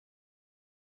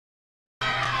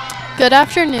Good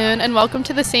afternoon and welcome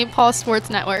to the St. Paul Sports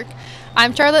Network.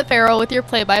 I'm Charlotte Farrell with your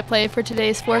play-by-play for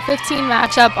today's 4:15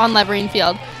 matchup on Levering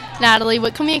Field. Natalie,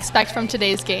 what can we expect from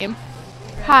today's game?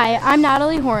 Hi, I'm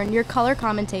Natalie Horn, your color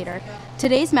commentator.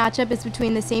 Today's matchup is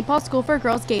between the St. Paul School for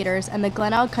Girls Gators and the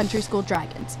Glenelg Country School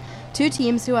Dragons, two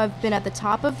teams who have been at the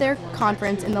top of their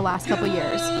conference in the last couple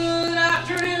years.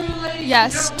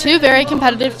 Yes, two very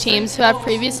competitive teams who have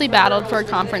previously battled for a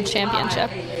conference championship.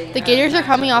 The Gators are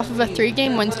coming off of a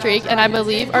 3-game win streak and I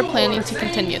believe are planning to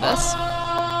continue this.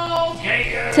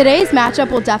 Today's matchup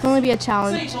will definitely be a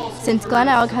challenge since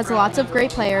Glenelg has lots of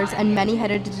great players and many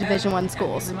headed to Division I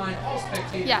schools.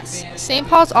 Yes, St.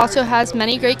 Paul's also has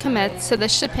many great commits, so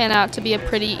this should pan out to be a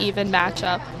pretty even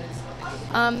matchup.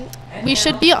 We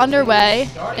should be underway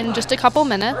in just a couple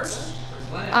minutes.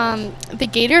 The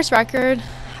Gators' record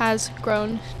has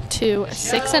grown to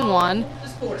 6-1,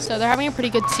 so they're having a pretty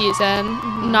good season.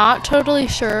 Not totally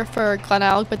sure for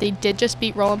Glenelg, but they did just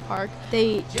beat Roland Park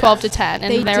 12-10.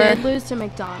 They did lose to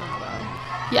McDonald, though.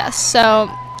 Yes,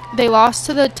 so they lost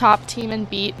to the top team and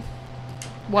beat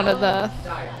one of the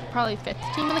probably fifth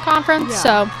team in the conference.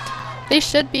 So they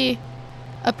should be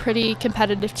a pretty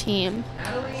competitive team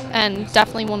and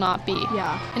definitely will not be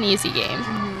an easy game.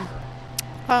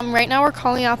 Right now we're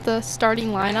calling out the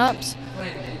starting lineups.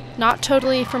 Not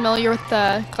totally familiar with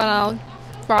the Glenelg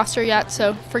roster yet,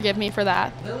 so forgive me for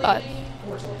that. But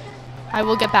I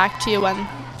will get back to you when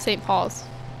St. Paul's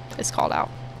is called out.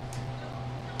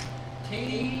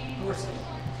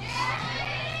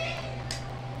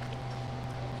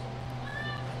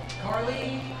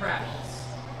 Carly Kravitz.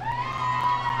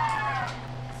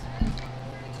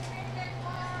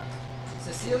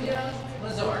 Cecilia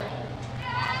Lazar.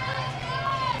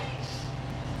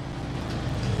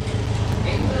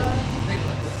 Ava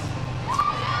Nicholas.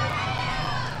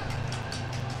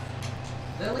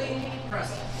 Lily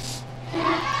Preston.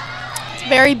 It's a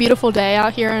very beautiful day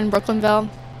out here in Brooklynville.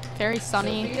 Very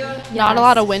sunny. Not a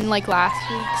lot of wind like last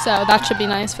week, so that should be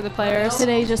nice for the players.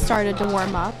 Today just started to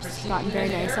warm up. It's gotten very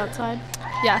nice outside.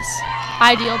 Yes,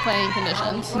 ideal playing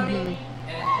conditions.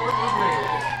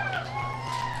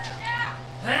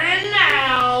 And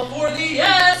now for the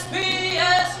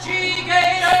SPSG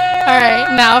Gators. All right,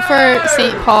 now for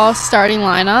St. Paul's starting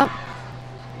lineup.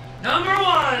 Number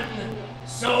 1,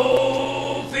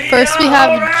 Sophia. First we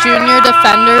have junior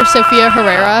defender Sophia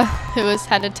Herrera, who is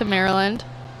headed to Maryland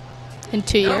in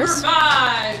 2 years. Number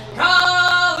 5,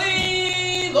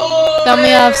 Colleen Lorden. Then we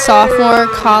have sophomore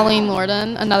Colleen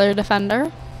Lorden, another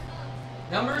defender.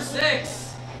 Number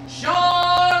 6,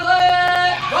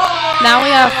 Charlotte Vaughn. Now we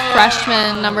have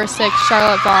freshman number 6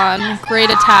 Charlotte Vaughn, great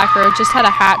attacker, just had a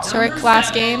hat trick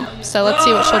last game, so let's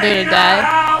see what she'll do today.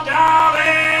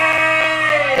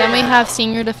 Then we have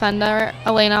senior defender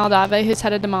Elena Aldave, who's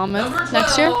headed to Monmouth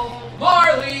next year.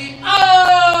 Marley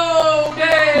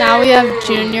O'Day. Now we have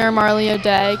junior Marley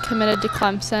O'Day, committed to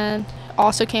Clemson.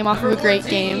 Also came off of a great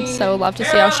game, so we'll love to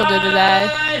see how she'll do today.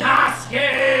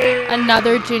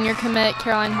 Another junior commit,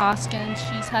 Caroline Hoskins.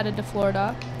 She's headed to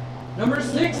Florida. Number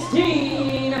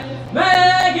 16,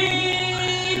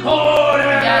 Maggie Porter.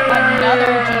 Yet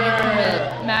another junior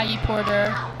commit, Maggie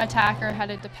Porter, attacker,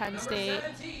 headed to Penn State.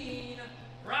 17,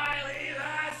 Riley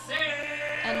Lassie.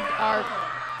 And our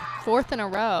fourth in a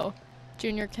row,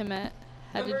 junior commit,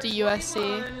 headed to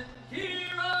USC.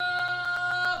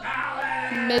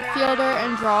 Midfielder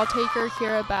and draw taker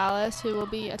Kira Ballas, who will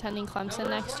be attending Clemson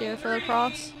next year for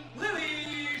lacrosse.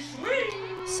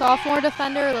 Sophomore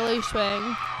defender Lily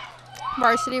Schwing,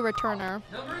 varsity returner,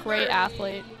 great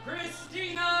athlete.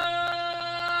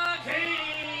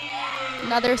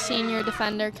 Another senior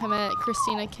defender commit,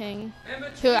 Christina King,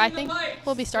 who I think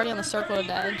will be starting on the circle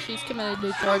today. She's committed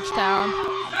to Georgetown.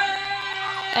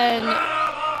 And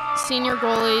senior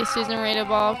goalie Susan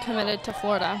Radeball committed to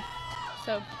Florida.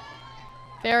 So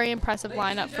very impressive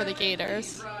lineup for the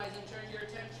Gators.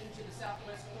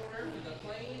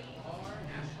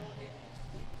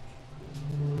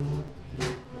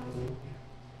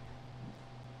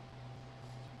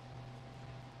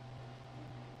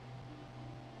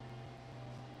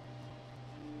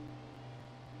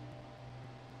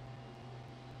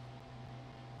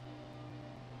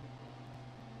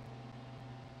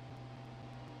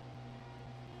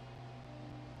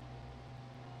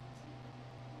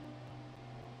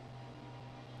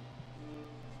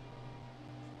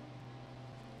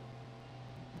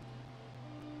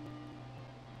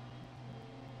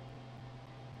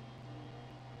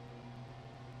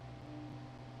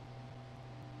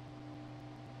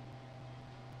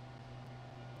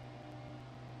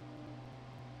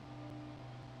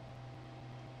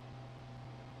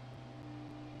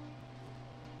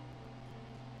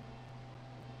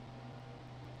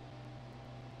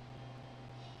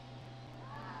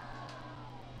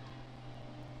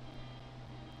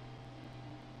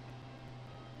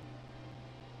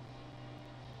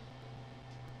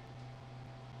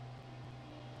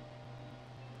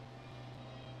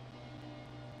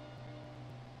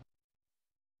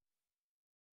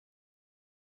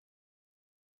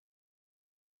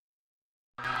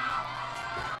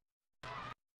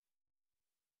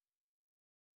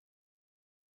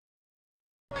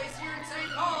 Place here in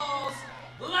St. Paul's.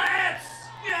 Let's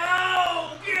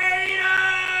go, Gators!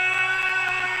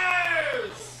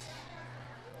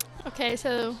 Okay,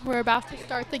 so we're about to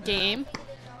start the game.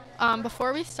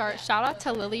 Before we start, shout out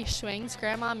to Lily Schwing's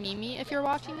grandma Mimi if you're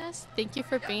watching this. Thank you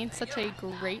for being such a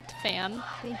great fan.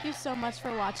 Thank you so much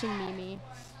for watching, Mimi.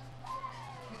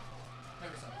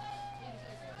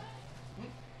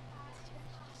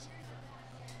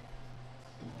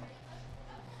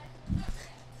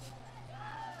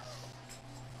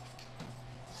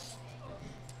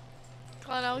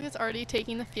 Glenelg is already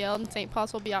taking the field, and St.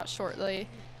 Paul's will be out shortly.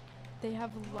 They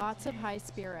have lots of high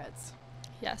spirits.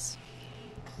 Yes.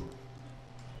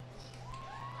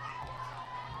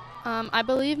 I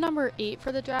believe number 8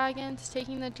 for the Dragons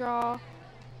taking the draw,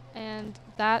 and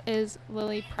that is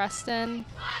Lily Preston,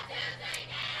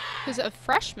 who's a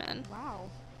freshman. Wow.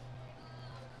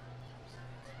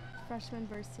 Freshman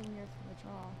versus senior for the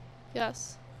draw.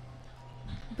 Yes.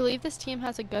 I believe this team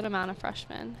has a good amount of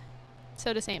freshmen.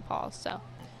 So does St. Paul's, so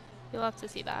you'll have to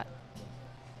see that.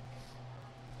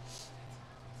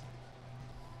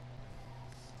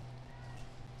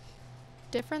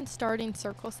 Different starting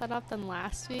circle setup than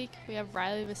last week. We have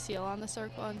Riley Vasile on the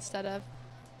circle instead of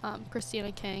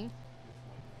Christina King.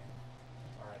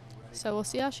 So we'll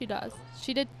see how she does.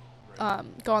 She did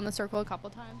go on the circle a couple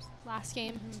times last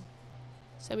game.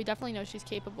 So we definitely know she's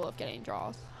capable of getting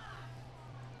draws.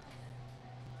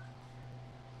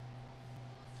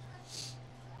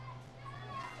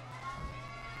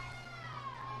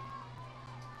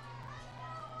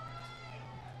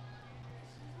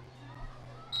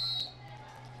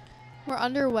 We're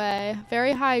underway.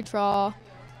 Very high draw.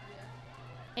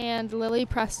 And Lily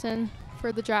Preston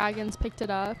for the Dragons picked it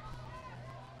up.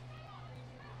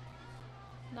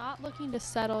 Not looking to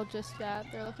settle just yet.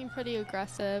 They're looking pretty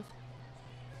aggressive.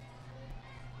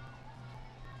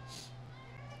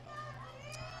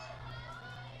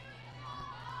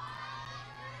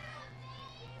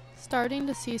 Starting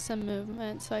to see some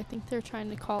movement, so I think they're trying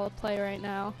to call a play right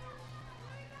now.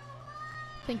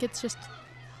 I think it's just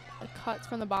a cut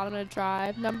from the bottom of the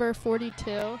drive. Number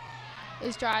 42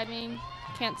 is driving.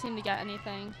 Can't seem to get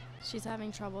anything. She's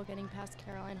having trouble getting past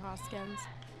Caroline Hoskins.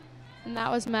 And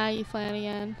that was Maggie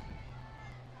Flanagan.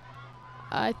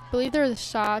 I believe there was a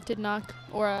shot, did not,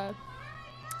 or a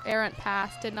errant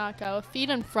pass, did not go.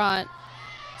 Feet in front,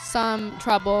 some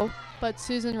trouble, but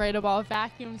Susan Radeball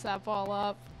vacuums that ball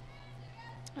up,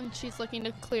 and she's looking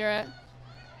to clear it.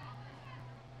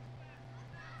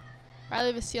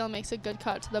 Riley Vasile makes a good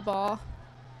cut to the ball.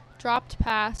 Dropped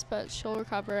pass, but she'll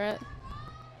recover it.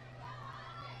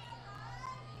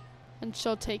 And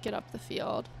she'll take it up the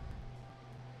field.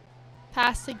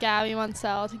 Pass to Gabby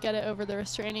Munsell to get it over the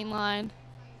restraining line.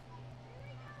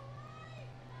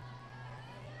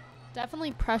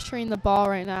 Definitely pressuring the ball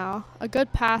right now. A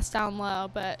good pass down low,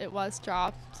 but it was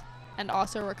dropped and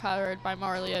also recovered by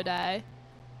Marley O'Day.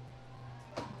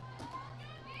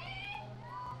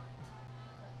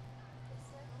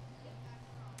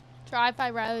 Drive by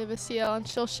Riley Vasile, and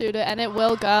she'll shoot it, and it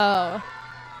will go.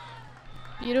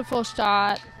 Beautiful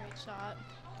shot. Great shot.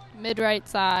 Mid-right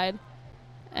side.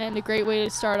 And a great way to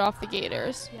start off the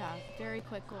Gators. Yeah, very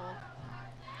quick goal.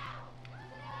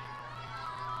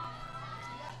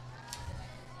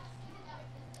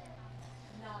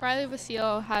 Riley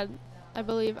Vasile had, I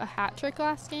believe, a hat trick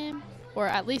last game, or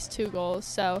at least 2 goals,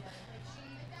 so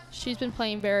she's been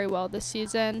playing very well this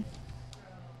season,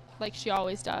 like she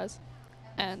always does,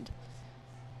 and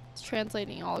it's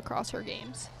translating all across her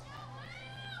games.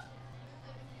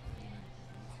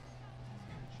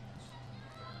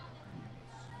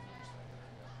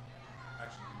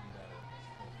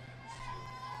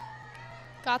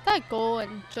 Got that goal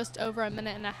in just over a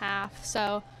minute and a half,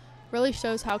 so really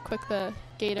shows how quick the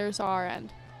Gators are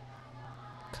and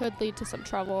could lead to some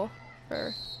trouble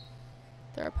for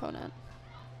their opponent.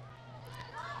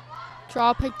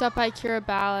 Draw picked up by Kira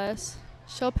Ballas.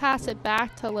 She'll pass it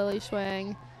back to Lily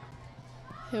Schwing,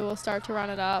 who will start to run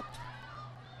it up.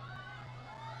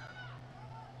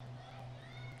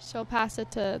 She'll pass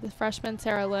it to the freshman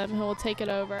Sarah Lim, who will take it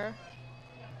over.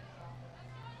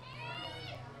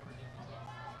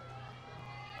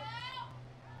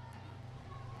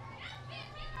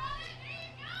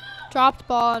 Dropped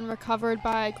ball and recovered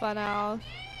by Glenelg.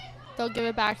 They'll give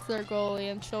it back to their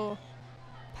goalie, and she'll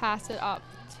pass it up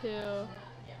to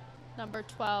number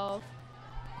 12.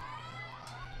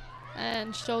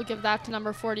 And she'll give that to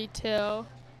number 42. You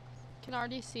can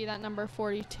already see that number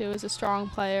 42 is a strong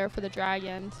player for the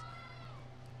Dragons.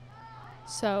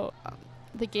 So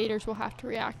the Gators will have to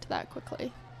react to that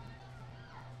quickly.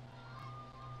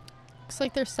 Looks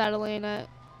like they're settling it.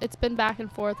 It's been back and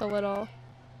forth a little.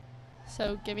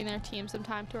 So giving their team some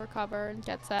time to recover and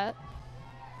get set.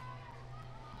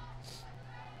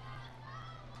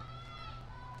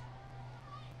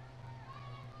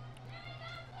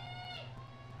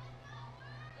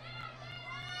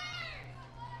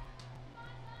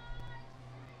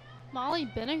 Molly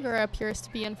Vinegar appears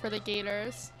to be in for the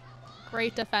Gators.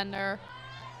 Great defender.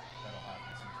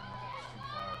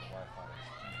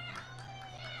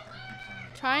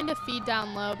 Trying to feed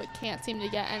down low, but can't seem to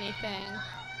get anything.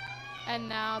 And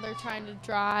now they're trying to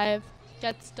drive.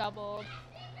 Gets doubled.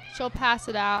 She'll pass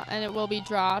it out, and it will be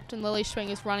dropped. And Lily Schwing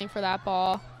is running for that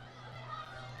ball.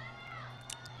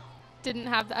 Didn't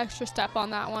have the extra step on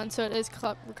that one, so it is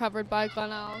recovered by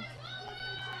Glenelg.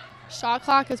 Shot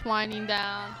clock is winding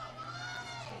down.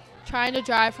 Trying to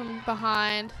drive from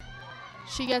behind.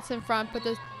 She gets in front, but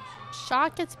the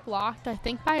shot gets blocked, I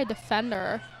think, by a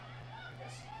defender.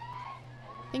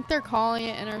 I think they're calling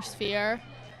it inner sphere.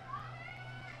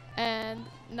 And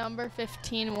number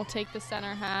 15 will take the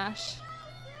center hash.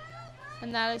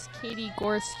 And that is Katie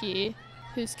Gorski,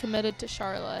 who's committed to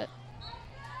Charlotte.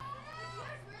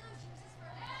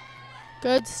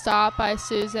 Good stop by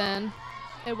Susan.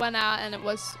 It went out and it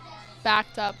was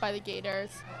backed up by the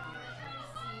Gators.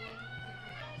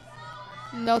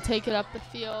 And they'll take it up the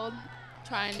field,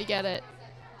 trying to get it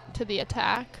to the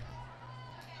attack.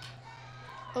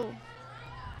 Oh.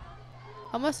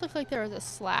 Almost looked like there was a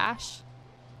slash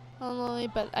on Lily,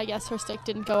 but I guess her stick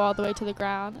didn't go all the way to the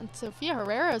ground. And Sophia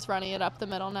Herrera is running it up the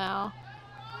middle now.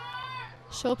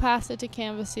 She'll pass it to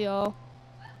Canvasile.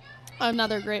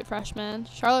 Another great freshman.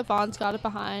 Charlotte Vaughn's got it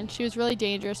behind. She was really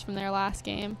dangerous from their last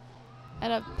game.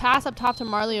 And a pass up top to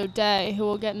Marley O'Day, who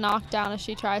will get knocked down as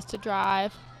she tries to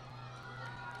drive.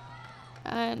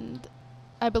 And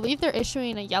I believe they're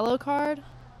issuing a yellow card.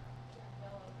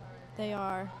 They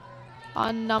are.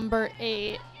 On number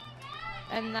 8.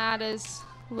 And that is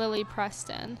Lily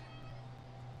Preston.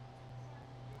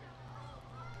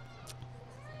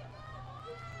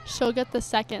 She'll get the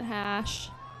second hash.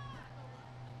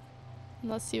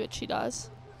 And let's see what she does.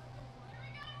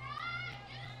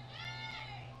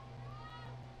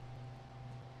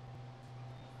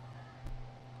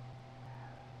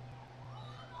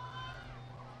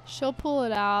 She'll pull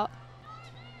it out,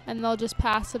 and they'll just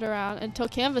pass it around until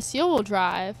Canvasile will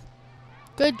drive.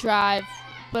 Good drive,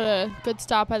 but a good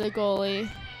stop by the goalie.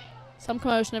 Some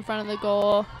commotion in front of the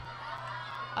goal.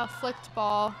 A flicked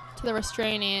ball to the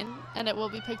restraining, and it will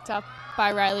be picked up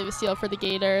by Riley Vasile for the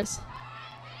Gators.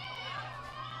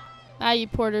 Maggie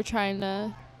Porter trying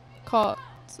to call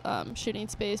shooting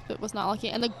space, but was not lucky.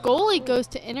 And the goalie goes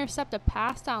to intercept a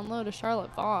pass down low to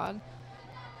Charlotte Vaughn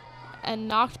and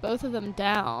knocked both of them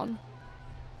down.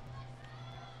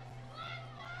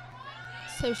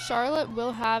 So Charlotte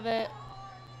will have it,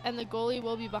 and the goalie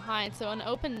will be behind. So an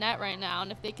open net right now,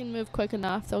 and if they can move quick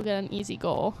enough, they'll get an easy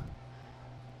goal.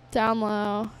 Down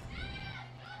low.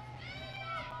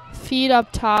 Feed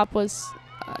up top was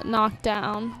knocked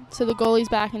down, so the goalie's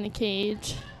back in the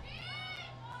cage.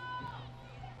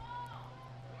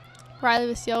 Riley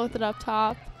Vasile with it up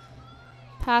top.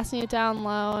 Passing it down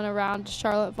low and around to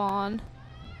Charlotte Vaughn.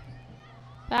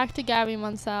 Back to Gabby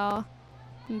Munsell.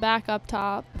 And back up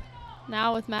top.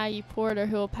 Now with Maggie Porter,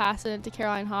 who will pass it into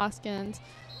Caroline Hoskins.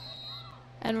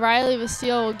 And Riley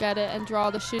Vasile will get it and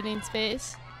draw the shooting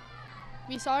space.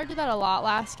 We saw her do that a lot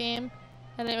last game,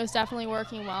 and it was definitely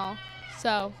working well.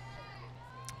 So,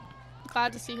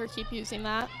 glad to see her keep using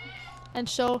that. And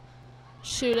she'll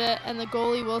shoot it, and the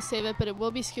goalie will save it, but it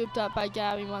will be scooped up by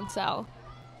Gabby Munsell.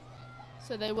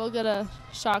 So they will get a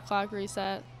shot clock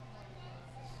reset.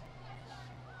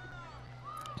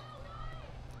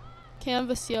 Cam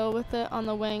Vasile with it on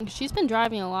the wing. She's been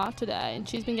driving a lot today, and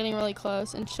she's been getting really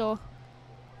close, and she'll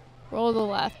roll to the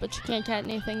left, but she can't get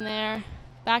anything there.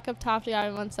 Back up top to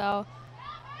Gabby Munsell,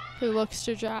 who looks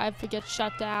to drive but gets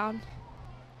shut down.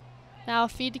 Now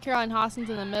feed to Caroline Hoskins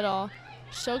in the middle.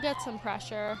 She'll get some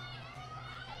pressure.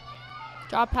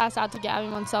 Drop pass out to Gabby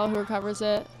Munsell, who recovers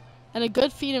it. And a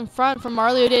good feed in front from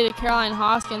Marley O'Day to Caroline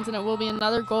Hoskins, and it will be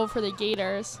another goal for the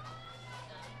Gators.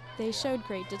 They showed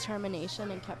great determination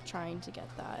and kept trying to get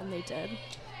that, and they did.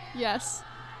 Yes.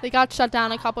 They got shut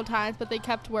down a couple times, but they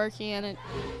kept working, and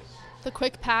the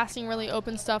quick passing really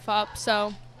opened stuff up.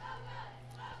 So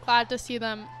glad to see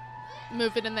them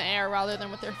move it in the air rather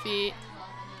than with their feet.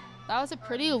 That was a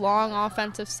pretty long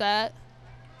offensive set.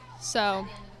 So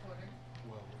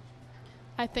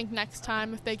I think next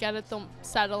time, if they get it, they'll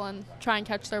settle and try and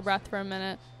catch their breath for a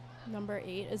minute. Number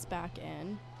 8 is back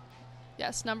in.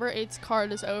 Yes, number 8's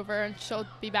card is over, and she'll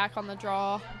be back on the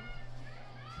draw.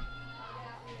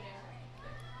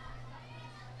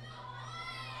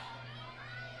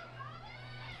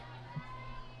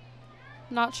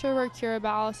 Not sure where Kira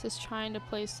Ballas is trying to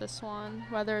place this one,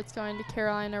 whether it's going to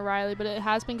Caroline or Riley, but it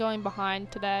has been going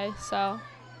behind today, so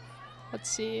let's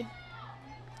see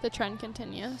if the trend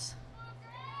continues.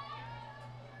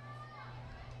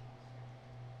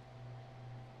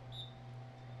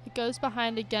 It goes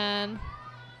behind again,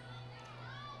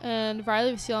 and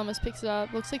Riley Vasile almost picks it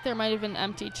up. Looks like there might have been an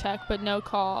empty check, but no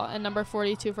call, and number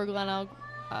 42 for Glenelg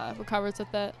recovers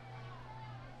with it.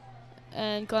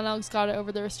 And Glenelg's got it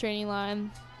over the restraining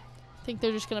line. I think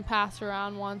they're just going to pass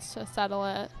around once to settle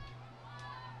it.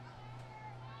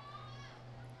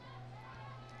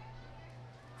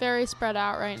 Very spread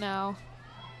out right now.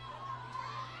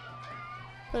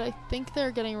 But I think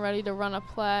they're getting ready to run a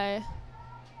play.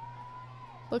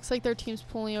 Looks like their team's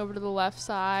pulling over to the left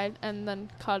side and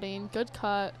then cutting. Good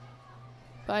cut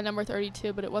by number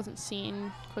 32, but it wasn't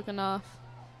seen quick enough.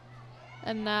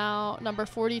 And now number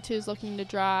 42 is looking to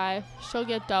drive. She'll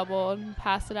get doubled and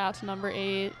pass it out to number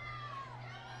 8.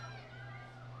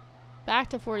 Back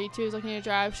to 42 is looking to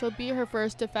drive. She'll beat her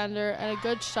first defender, and a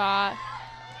good shot,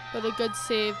 but a good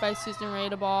save by Susan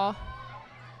Radeball.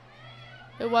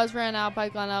 It was ran out by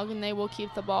Glenelg, and they will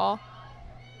keep the ball.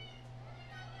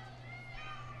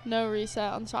 No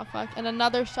reset on the shot clock. And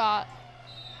another shot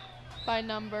by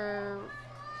number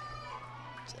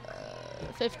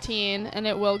 15, and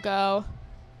it will go.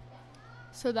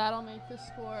 So that'll make the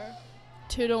score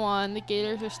 2-1. The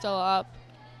Gators are still up.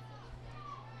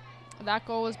 That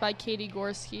goal was by Katie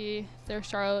Gorski, their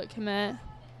Charlotte commit.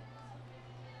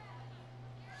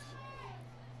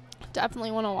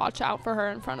 Definitely want to watch out for her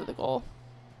in front of the goal.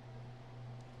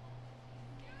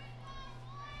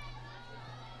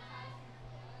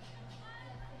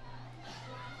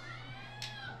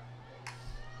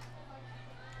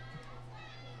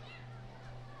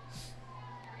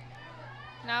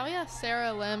 Now we have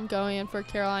Sarah Lim going in for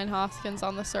Caroline Hoskins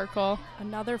on the circle.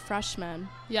 Another freshman.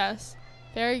 Yes,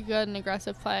 very good and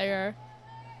aggressive player.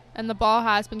 And the ball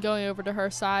has been going over to her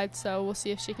side, so we'll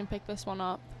see if she can pick this one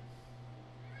up.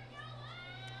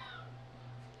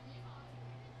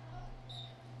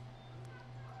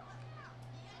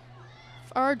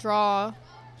 Our draw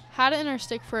had it in her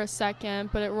stick for a second,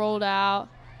 but it rolled out.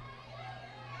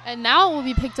 And now it will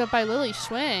be picked up by Lily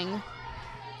Schwing.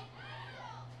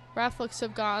 Ref looks to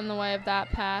have gotten in the way of that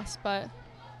pass, but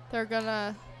they're going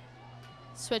to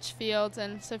switch fields,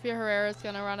 and Sophia Herrera is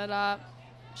going to run it up.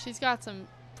 She's got some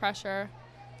pressure.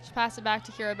 She passed it back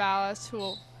to Kira Ballas, who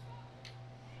will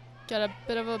get a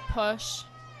bit of a push.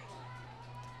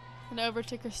 And over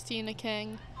to Christina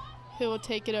King, who will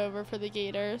take it over for the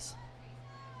Gators.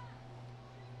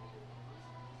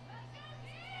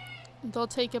 They'll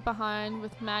take it behind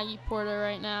with Maggie Porter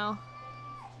right now.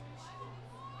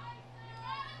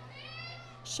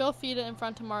 She'll feed it in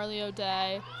front to Marley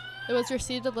O'Day. It was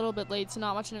received a little bit late, so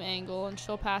not much of an angle, and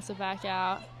she'll pass it back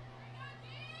out.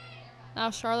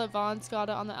 Now Charlotte Vaughn's got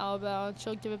it on the elbow, and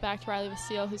she'll give it back to Riley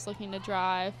Vasile, who's looking to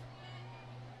drive.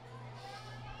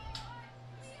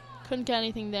 Couldn't get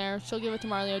anything there. She'll give it to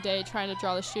Marley O'Day, trying to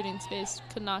draw the shooting space.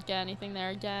 Could not get anything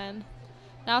there again.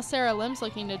 Now Sarah Lim's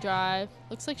looking to drive.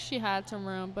 Looks like she had some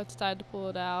room, but decided to pull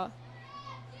it out.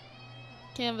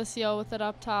 Cam Vasile with it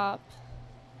up top.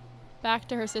 Back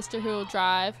to her sister, who will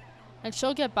drive, and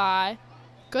she'll get by.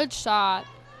 Good shot,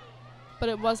 but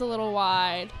it was a little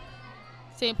wide.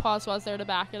 St. Paul's was there to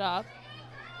back it up.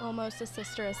 Almost a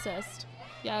sister assist.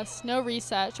 Yes, no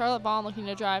reset. Charlotte Vaughn looking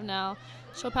to drive now.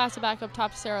 She'll pass it back up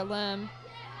top to Sarah Lim,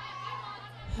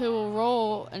 who will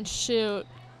roll and shoot.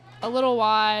 A little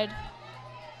wide.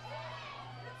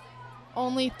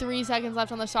 Only 3 seconds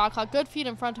left on the shot clock. Good feed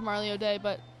in front to Marley O'Day,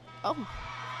 but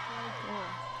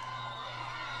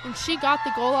and she got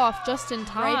the goal off just in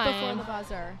time. Right before the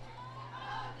buzzer.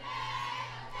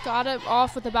 Got it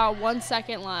off with about 1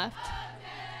 second left.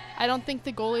 I don't think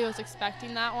the goalie was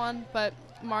expecting that one, but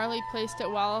Marley placed it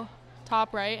well,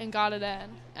 top right, and got it in.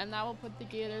 And that will put the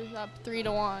Gators up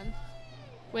 3-1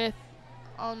 with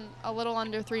a little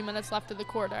under 3 minutes left of the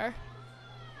quarter.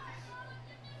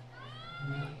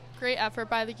 Great effort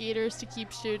by the Gators to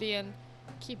keep shooting and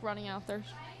keep running out their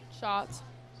shots.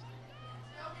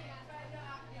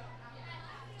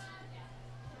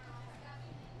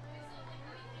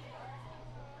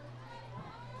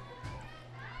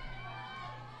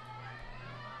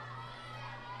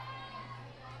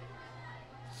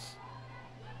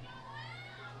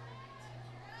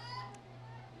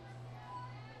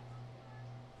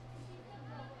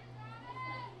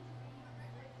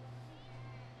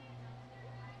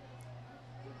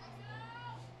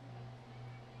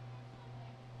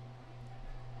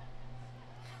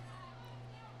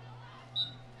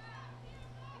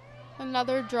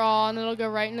 Another draw, and it'll go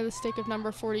right into the stick of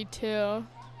number 42.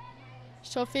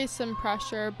 She'll face some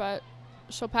pressure, but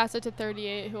she'll pass it to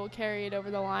 38, who will carry it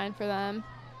over the line for them.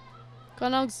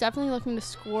 Glenelg's definitely looking to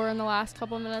score in the last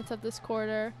couple minutes of this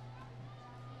quarter,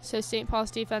 so St.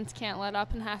 Paul's defense can't let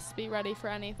up and has to be ready for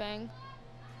anything.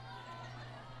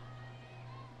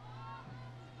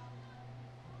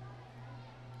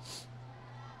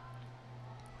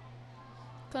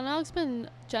 Glenelg's been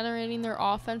generating their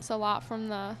offense a lot from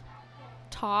the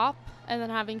top and then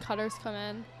having cutters come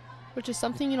in, which is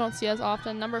something you don't see as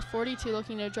often. Number 42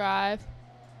 looking to drive.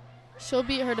 She'll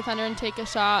beat her defender and take a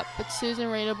shot, but Susan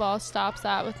Radeball stops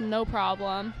that with no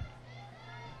problem.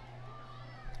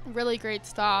 Really great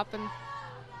stop, and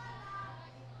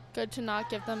good to not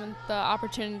give them the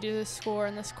opportunity to score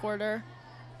in this quarter.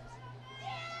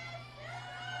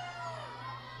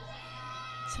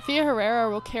 Sophia Herrera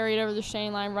will carry it over the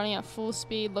shane line, running at full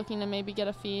speed, looking to maybe get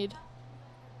a feed.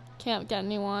 Can't get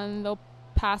anyone. They'll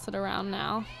pass it around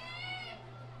now.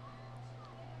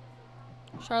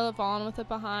 Charlotte Vaughn with it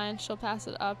behind. She'll pass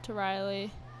it up to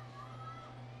Riley.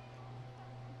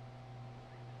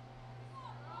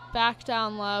 Back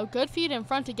down low. Good feed in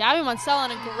front to Gabby Munsell,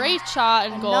 and a great shot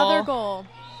and goal. Another goal.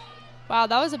 Wow,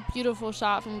 that was a beautiful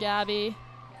shot from Gabby.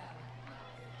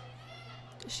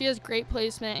 She has great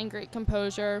placement and great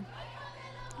composure.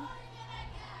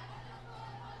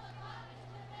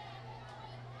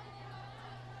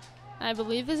 I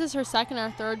believe this is her second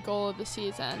or third goal of the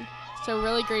season. So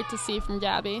really great to see from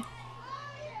Gabby.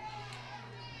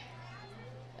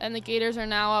 And the Gators are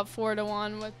now up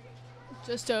 4-1 with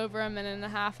just over a minute and a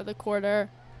half of the quarter.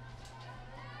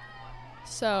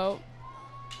 So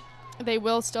they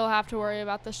will still have to worry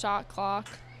about the shot clock,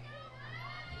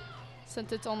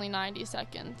 since it's only 90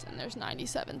 seconds and there's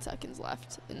 97 seconds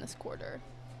left in this quarter.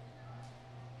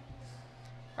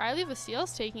 Riley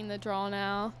Vasile's taking the draw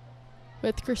now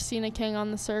with Christina King on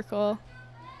the circle.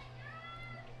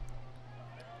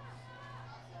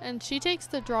 And she takes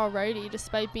the draw righty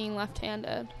despite being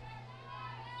left-handed.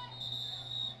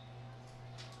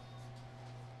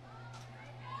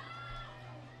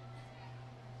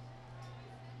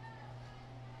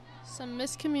 Some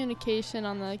miscommunication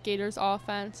on the Gators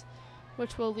offense,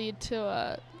 which will lead to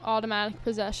a automatic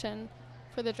possession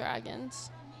for the Dragons.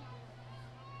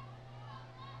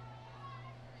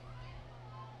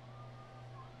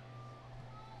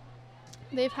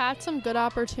 They've had some good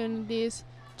opportunities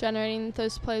generating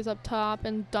those plays up top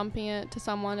and dumping it to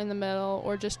someone in the middle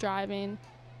or just driving.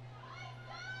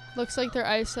 Looks like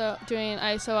they're doing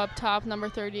ISO up top, number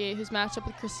 38, who's matched up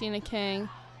with Christina King.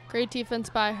 Great defense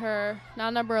by her. Now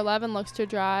number 11 looks to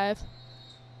drive.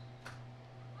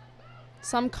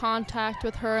 Some contact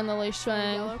with her in the late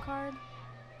swing. Yellow card?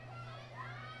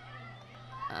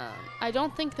 I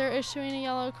don't think they're issuing a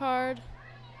yellow card.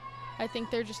 I think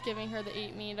they're just giving her the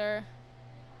 8-meter.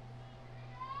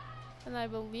 And I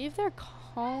believe they're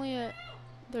calling it.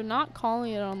 They're not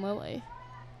calling it on Lily.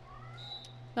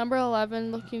 Number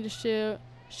 11 looking to shoot.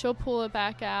 She'll pull it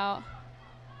back out.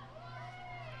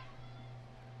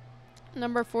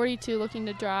 Number 42 looking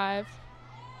to drive.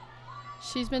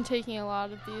 She's been taking a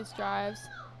lot of these drives.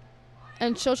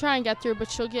 And she'll try and get through, but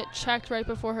she'll get checked right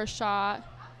before her shot.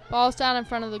 Ball's down in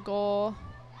front of the goal.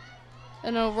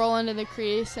 And it'll roll into the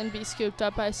crease and be scooped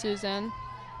up by Susan.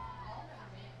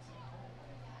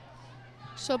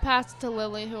 She'll pass it to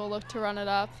Lily, who will look to run it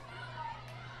up.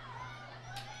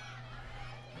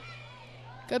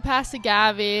 Good pass to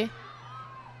Gabby.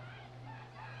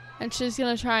 And she's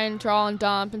going to try and draw and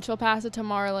dump, and she'll pass it to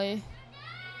Marley.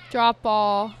 Drop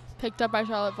ball, picked up by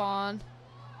Charlotte Vaughn.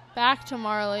 Back to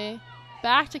Marley.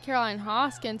 Back to Caroline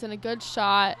Hoskins, and a good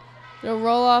shot. It'll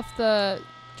roll off the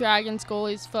Dragons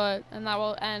goalie's foot, and that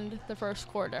will end the first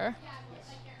quarter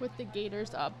with the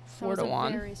Gators up 4-1. That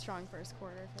was a very strong first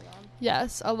quarter for them.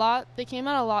 Yes, a lot. They came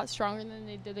out a lot stronger than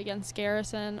they did against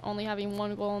Garrison, only having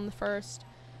 1 goal in the first.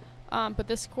 But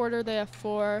this quarter they have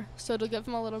 4, so it'll give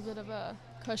them a little bit of a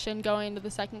cushion going into the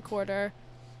second quarter.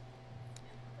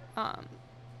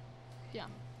 Yeah.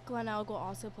 Glenelg will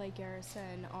also play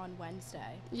Garrison on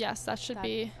Wednesday. Yes, that should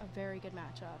be a very good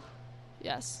matchup.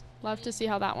 Yes, love to see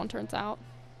how that one turns out.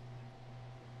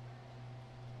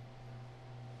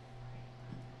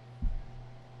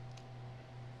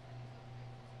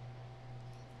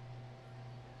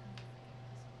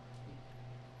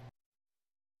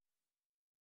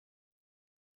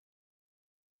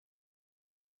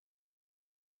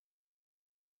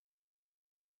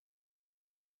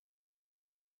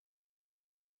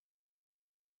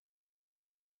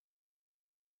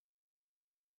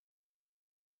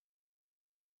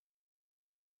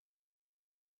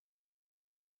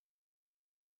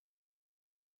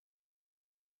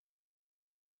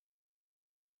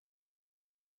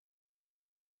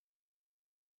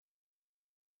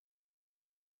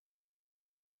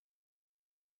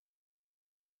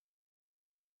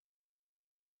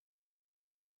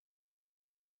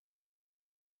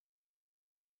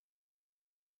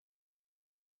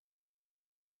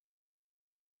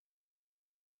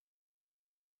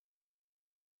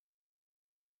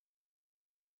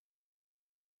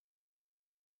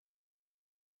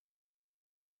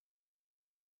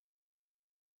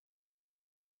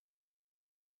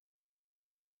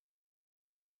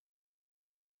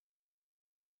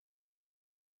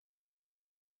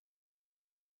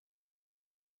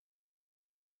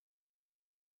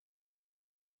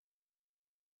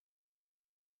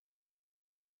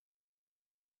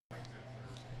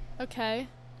 Okay.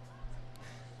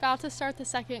 About to start the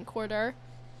second quarter.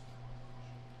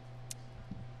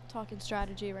 Talking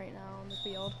strategy right now on the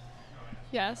field.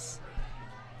 Yes.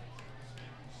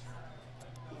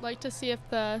 Like to see if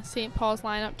the St. Paul's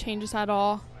lineup changes at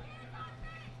all.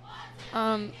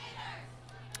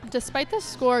 Despite the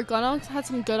score, Glenelg had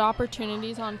some good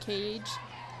opportunities on cage.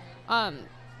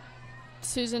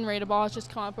 Susan Radeball has just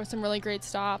come up with some really great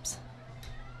stops.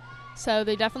 So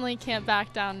they definitely can't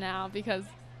back down now because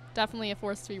definitely a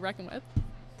force to be reckoned with.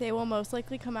 They will most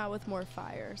likely come out with more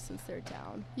fire since they're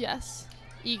down. Yes.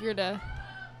 Eager to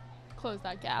close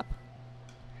that gap.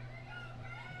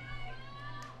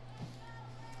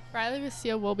 Riley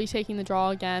Vasile will be taking the draw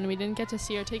again. We didn't get to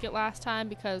see her take it last time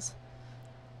because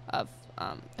of,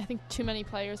 I think, too many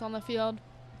players on the field.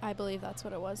 I believe that's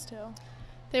what it was, too.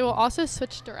 They will also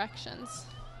switch directions.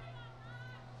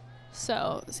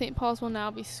 So St. Paul's will now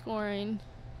be scoring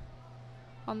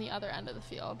on the other end of the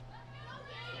field.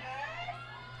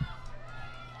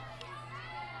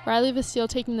 Riley Vasile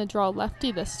taking the draw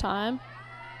lefty this time.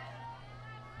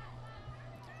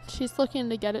 She's looking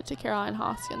to get it to Caroline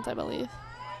Hoskins, I believe.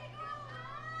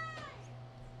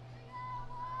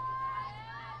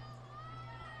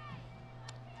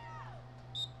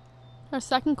 Our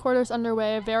second quarter is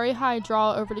underway. A very high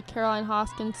draw over to Caroline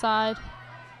Hoskins' side.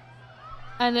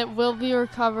 And it will be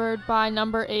recovered by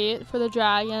number 8 for the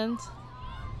Dragons.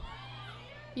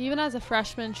 Even as a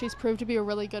freshman, she's proved to be a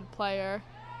really good player.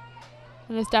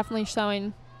 And is definitely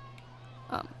showing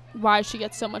why she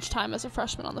gets so much time as a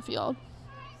freshman on the field.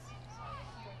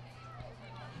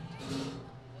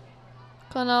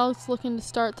 Glenelg's looking to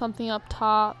start something up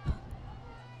top.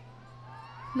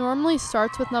 Normally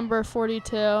starts with number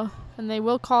 42, and they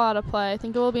will call out a play. I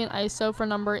think it will be an ISO for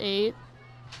number 8.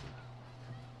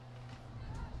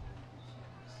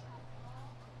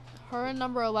 Her and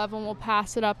number 11 will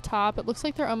pass it up top. It looks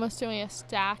like they're almost doing a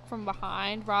stack from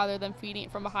behind rather than feeding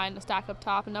it from behind, a stack up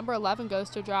top. And number 11 goes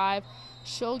to drive.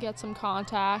 She'll get some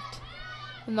contact.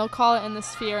 And they'll call it in the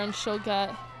sphere, and she'll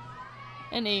get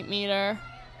an 8-meter.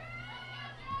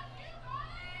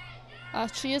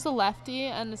 She is a lefty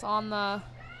and is on the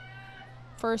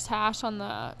first hash on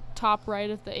the top right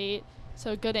of the 8.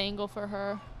 So a good angle for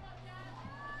her.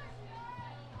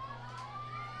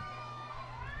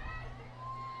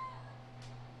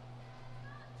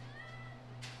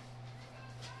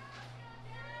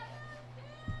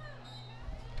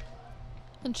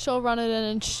 And she'll run it in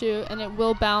and shoot, and it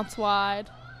will bounce wide.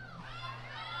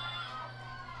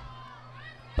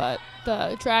 But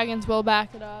the Dragons will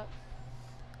back it up.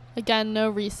 Again,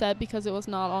 no reset because it was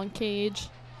not on cage.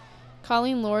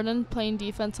 Colleen Lorden playing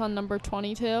defense on number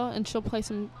 22, and she'll play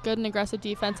some good and aggressive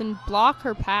defense and block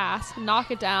her pass, knock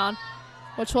it down,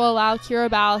 which will allow Kira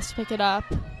Ballas to pick it up.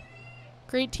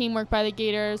 Great teamwork by the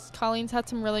Gators. Colleen's had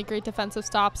some really great defensive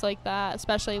stops like that,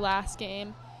 especially last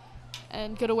game.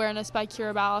 And good awareness by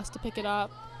Kira Ballas to pick it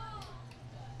up.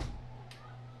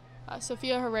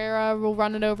 Sophia Herrera will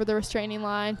run it over the restraining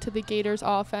line to the Gators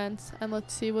offense. And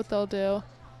let's see what they'll do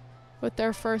with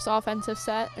their first offensive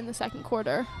set in the second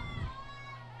quarter.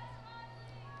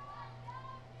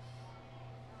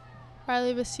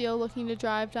 Riley Vasile looking to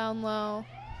drive down low.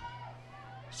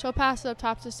 She'll pass it up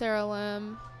top to Sarah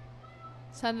Lim.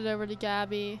 Send it over to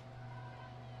Gabby.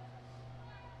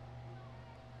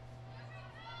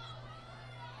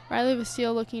 Riley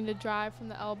Vasile looking to drive from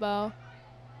the elbow.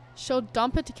 She'll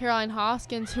dump it to Caroline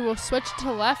Hoskins, who will switch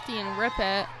to lefty and rip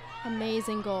it.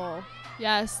 Amazing goal.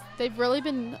 Yes, they've really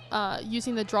been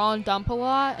using the draw and dump a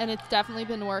lot, and it's definitely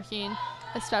been working,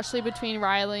 especially between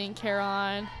Riley and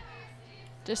Caroline.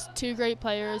 Just two great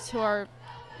players who are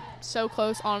so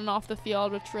close on and off the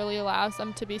field, which really allows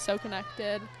them to be so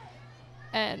connected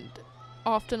and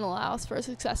often allows for a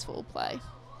successful play.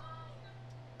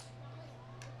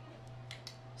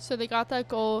 So they got that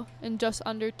goal in just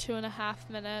under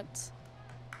 2.5 minutes.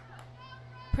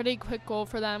 Pretty quick goal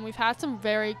for them. We've had some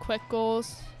very quick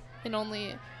goals in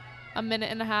only 1.5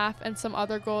 minutes and some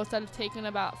other goals that have taken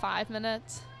about 5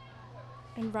 minutes.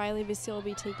 And Riley Vasile will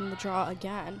be taking the draw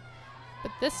again.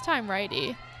 But this time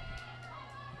righty.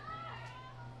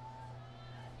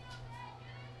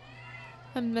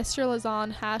 And Mr.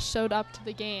 Lazan has showed up to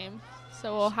the game,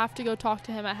 so we'll have to go talk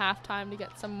to him at halftime to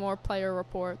get some more player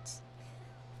reports.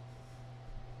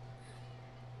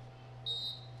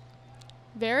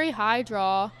 Very high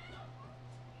draw.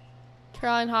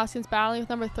 Caroline Hoskins battling with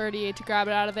number 38 to grab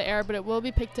it out of the air, but it will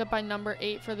be picked up by number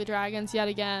 8 for the Dragons yet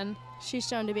again. She's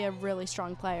shown to be a really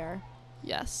strong player.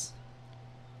 Yes.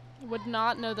 Would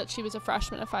not know that she was a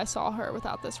freshman if I saw her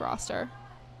without this roster.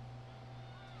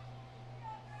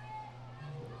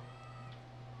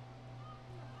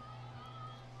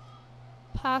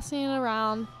 Passing it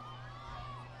around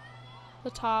the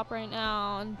top right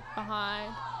now and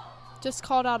behind. Just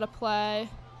called out a play.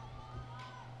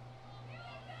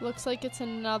 Looks like it's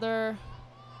another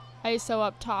ISO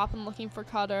up top and looking for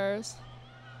cutters.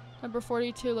 Number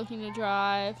 42 looking to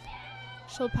drive.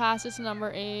 She'll pass it to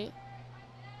number 8.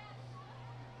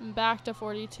 And back to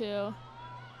 42.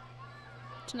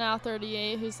 To now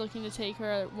 38, who's looking to take her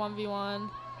at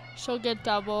 1v1. She'll get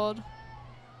doubled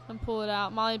and pull it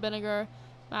out. Molly Vinegar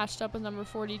matched up with number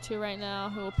 42 right now,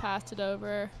 who will pass it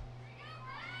over.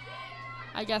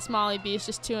 I guess Molly B is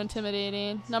just too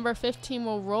intimidating. Number 15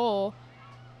 will roll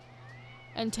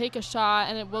and take a shot,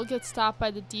 and it will get stopped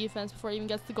by the defense before it even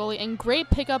gets the goalie. And great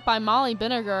pickup by Molly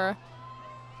Vinegar.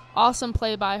 Awesome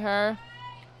play by her.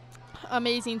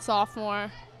 Amazing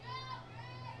sophomore.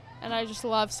 And I just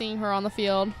love seeing her on the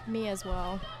field. Me as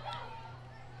well.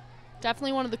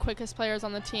 Definitely one of the quickest players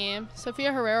on the team.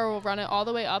 Sophia Herrera will run it all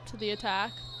the way up to the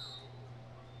attack.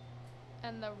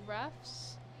 And the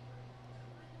refs,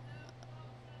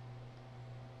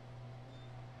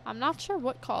 I'm not sure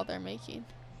what call they're making.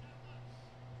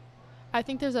 I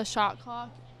think there's a shot clock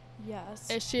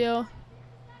issue.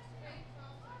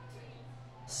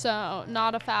 So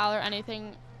not a foul or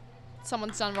anything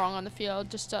someone's done wrong on the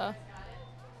field, just a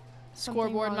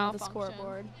scoreboard malfunction.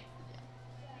 Scoreboard.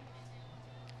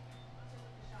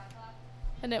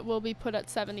 And it will be put at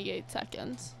 78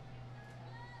 seconds.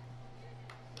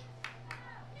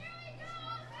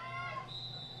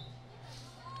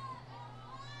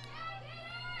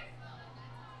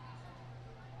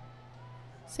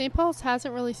 St. Paul's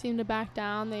hasn't really seemed to back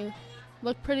down. They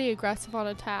look pretty aggressive on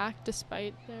attack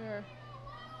despite their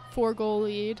 4-goal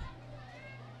lead.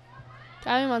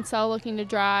 Gabby Munsell looking to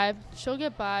drive. She'll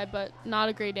get by, but not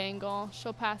a great angle.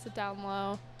 She'll pass it down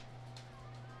low.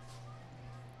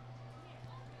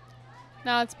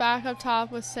 Now it's back up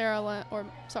top with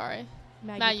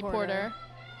Maggie Porter.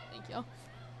 Thank you.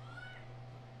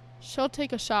 She'll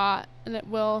take a shot, and it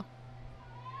will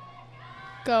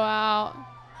go out.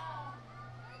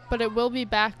 But it will be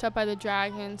backed up by the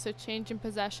Dragons, so change in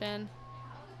possession.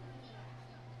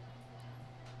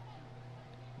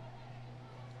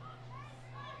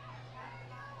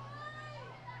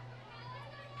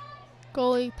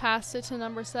 Goalie passed it to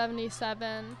number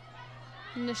 77,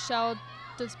 Nichelle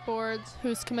Desbordes,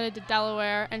 who's committed to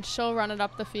Delaware, and she'll run it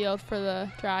up the field for the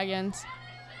Dragons.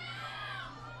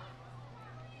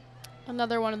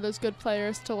 Another one of those good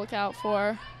players to look out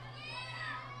for.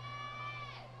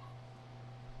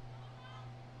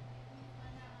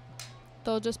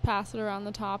 They'll just pass it around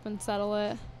the top and settle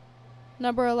it.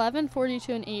 Number 11,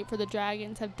 42, and 8 for the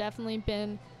Dragons have definitely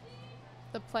been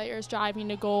the players driving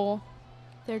to goal.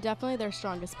 They're definitely their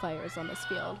strongest players on this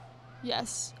field.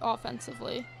 Yes,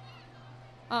 offensively.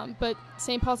 But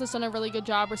St. Paul's has done a really good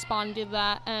job responding to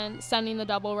that and sending the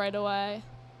double right away.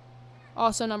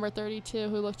 Also number 32,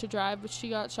 who looked to drive, but she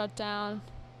got shut down.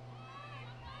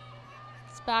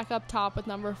 It's back up top with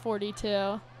number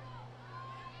 42,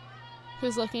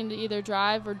 who's looking to either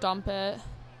drive or dump it.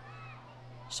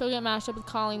 She'll get matched up with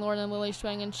Colleen Lord and Lily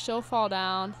Schwing, and she'll fall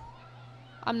down.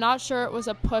 I'm not sure it was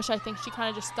a push. I think she kind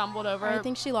of just stumbled over. I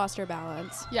think she lost her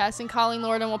balance. Yes, and Colleen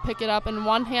Lorden will pick it up and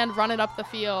one hand run it up the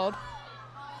field.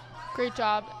 Great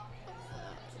job.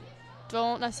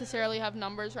 Don't necessarily have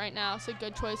numbers right now, so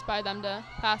good choice by them to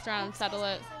pass around and settle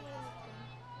it.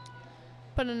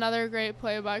 But another great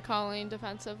play by Colleen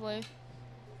defensively.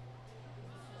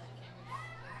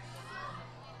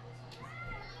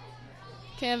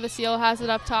 Cam Vasile has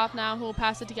it up top now, who will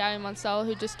pass it to Gabby Munsell,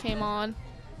 who just came on.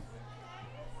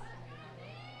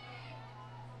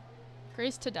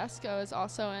 Grace Tedesco is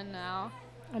also in now.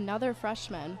 Another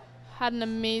freshman. Had an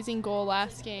amazing goal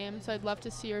last game, so I'd love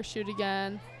to see her shoot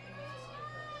again.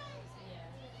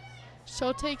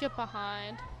 She'll take it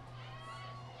behind.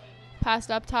 Pass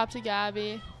it up top to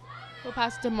Gabby. We'll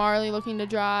pass it to Marley looking to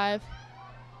drive.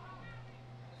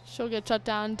 She'll get shut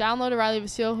down. Down low to Riley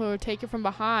Vasile, who will take it from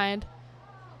behind.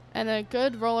 And a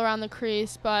good roll around the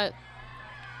crease, but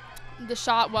the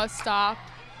shot was stopped.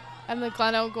 And the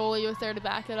Glenelg goalie was there to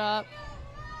back it up.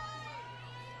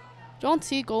 Don't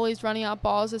see goalies running out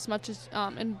balls as much as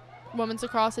in women's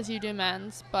lacrosse as you do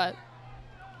men's, but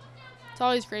it's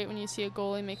always great when you see a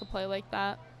goalie make a play like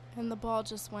that. And the ball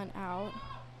just went out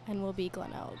and will be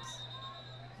Glenelg's.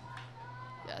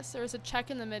 Yes, there was a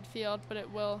check in the midfield, but it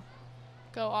will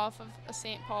go off of a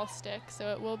St. Paul stick,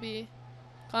 so it will be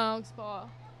Glenelg's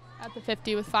ball at the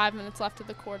 50 with 5 minutes left of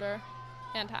the quarter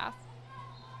and half.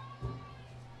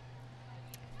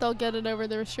 They'll get it over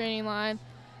the restraining line.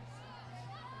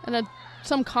 And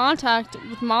some contact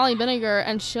with Molly Vinegar,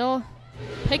 and she'll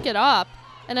pick it up.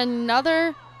 And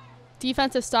another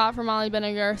Defensive stop for Molly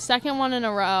Binniger. Second one in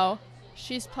a row.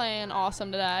 She's playing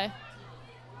awesome today.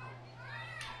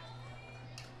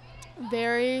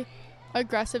 Very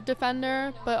aggressive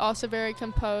defender, but also very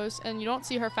composed, and you don't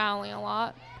see her fouling a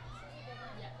lot.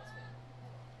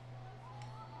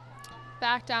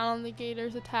 Back down on the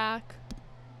Gators attack.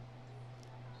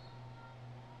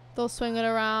 They'll swing it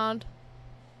around.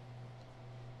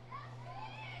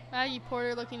 Maggie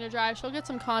Porter looking to drive. She'll get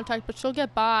some contact, but she'll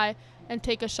get by and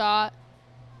take a shot.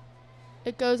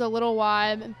 It goes a little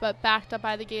wide, but backed up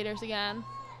by the Gators again.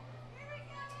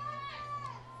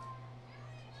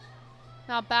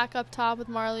 Now back up top with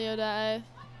Marley O'Day.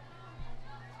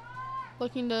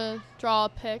 Looking to draw a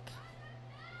pick.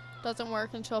 Doesn't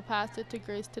work, and she'll pass it to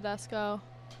Grace Tedesco.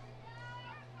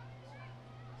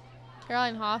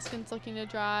 Caroline Hoskins looking to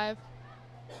drive.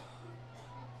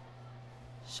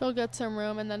 She'll get some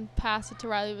room and then pass it to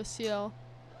Riley Vasile.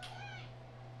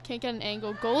 Can't get an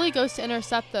angle. Goalie goes to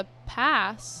intercept the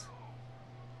pass.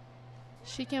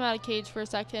 She came out of cage for a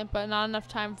second, but not enough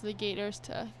time for the Gators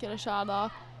to get a shot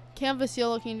off. Cam Vasile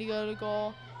looking to go to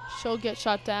goal. She'll get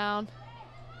shut down.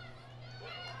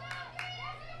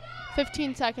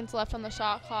 15 seconds left on the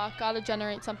shot clock. Got to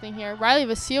generate something here. Riley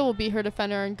Vasile will be her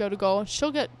defender and go to goal.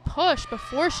 She'll get pushed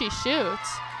before she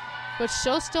shoots, but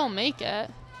she'll still make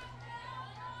it.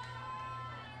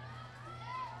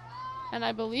 And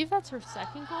I believe that's her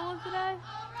second goal of the day.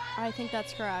 I think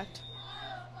that's correct.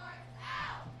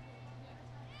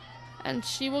 And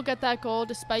she will get that goal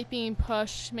despite being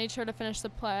pushed. Made sure to finish the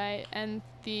play, and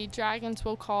the Dragons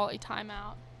will call a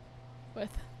timeout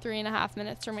with 3.5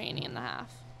 minutes remaining in the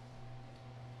half.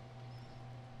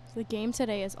 The game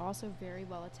today is also very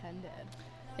well attended.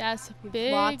 Yes,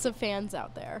 Lots of fans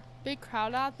out there. Big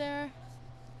crowd out there.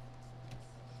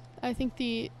 I think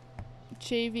the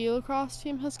JV lacrosse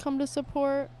team has come to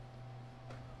support,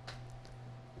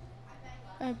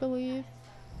 I believe.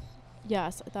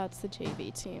 Yes, that's the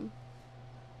JV team.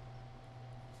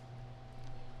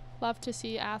 Love to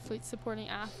see athletes supporting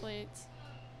athletes.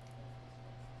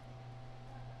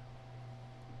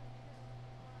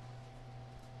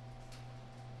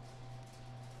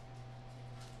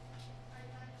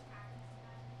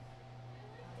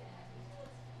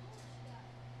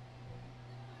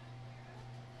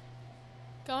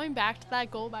 Going back to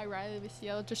that goal by Riley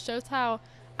Vasile just shows how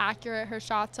accurate her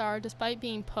shots are. Despite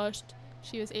being pushed,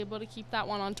 she was able to keep that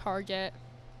one on target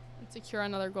and secure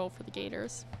another goal for the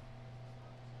Gators.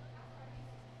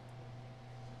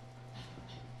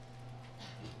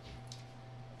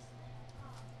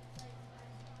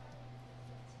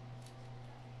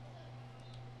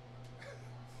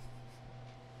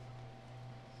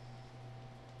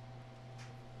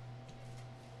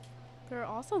 There are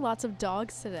also lots of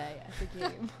dogs today at the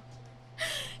game.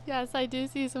 Yes, I do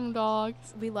see some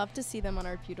dogs. We love to see them on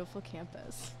our beautiful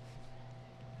campus.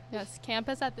 Yes,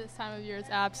 campus at this time of year is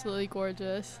absolutely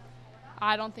gorgeous.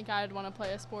 I don't think I would want to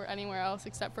play a sport anywhere else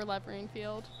except for Levering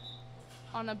Field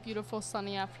on a beautiful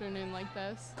sunny afternoon like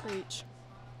this. Preach.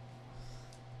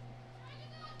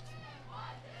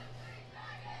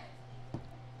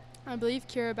 I believe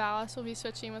Kira Ballas will be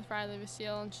switching with Riley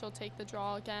Vasile, and she'll take the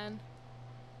draw again.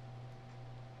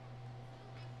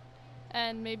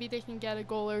 And maybe they can get a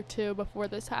goal or two before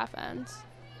this half ends.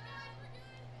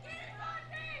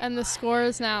 And the score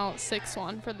is now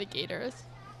 6-1 for the Gators.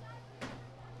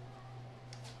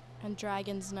 And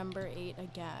Dragons number 8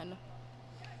 again.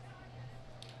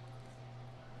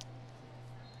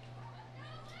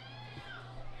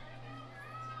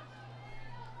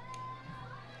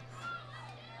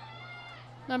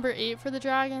 Number 8 for the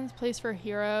Dragons plays for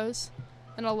Heroes,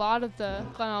 and a lot of the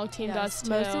Glenelg team does too.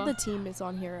 Most of the team is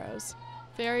on Heroes.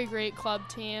 Very great club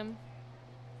team.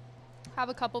 Have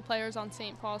a couple players on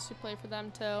St. Paul's who play for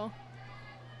them too.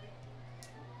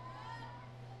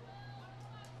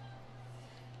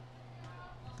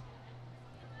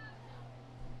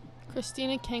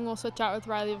 Christina King will switch out with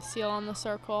Riley Vasile on the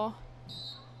circle,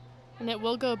 and it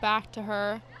will go back to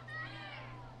her.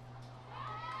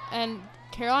 And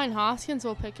Caroline Hoskins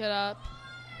will pick it up,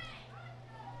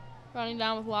 running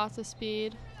down with lots of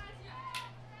speed.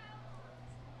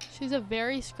 She's a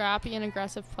very scrappy and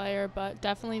aggressive player, but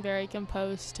definitely very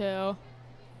composed too.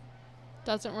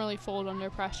 Doesn't really fold under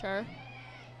pressure,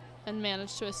 and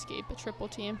managed to escape a triple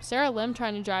team. Sarah Lim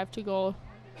trying to drive to goal.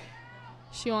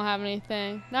 She won't have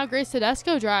anything. Now Grace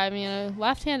Tedesco driving a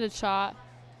left-handed shot.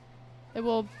 It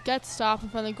will get stopped in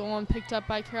front of the goal and picked up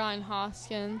by Caroline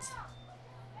Hoskins.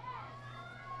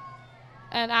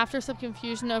 And after some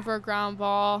confusion over a ground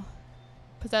ball,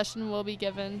 possession will be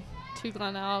given to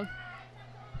Glenelg.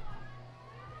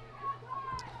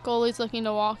 Goalie's looking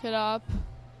to walk it up.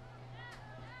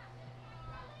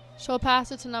 She'll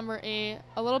pass it to number 8.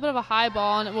 A little bit of a high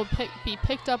ball, and it will be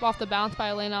picked up off the bounce by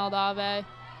Elena Aldave.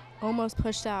 Almost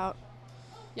pushed out.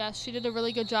 Yes, she did a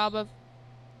really good job of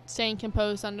staying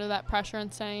composed under that pressure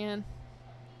and staying in.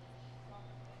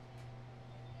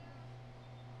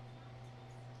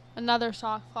 Another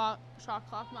shot clock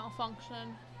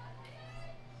malfunction.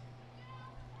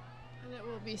 And it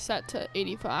will be set to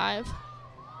 85.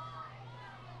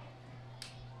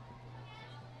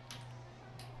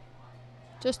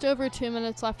 Just over 2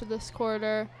 minutes left of this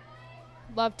quarter.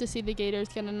 Love to see the Gators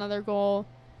get another goal.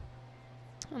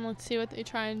 And let's see what they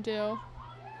try and do.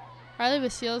 Riley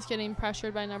Vasile is getting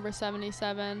pressured by number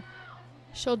 77.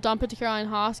 She'll dump it to Caroline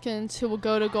Hoskins, who will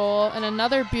go to goal. And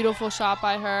another beautiful shot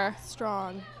by her.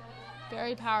 Strong.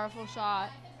 Very powerful shot.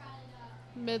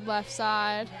 Mid-left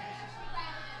side.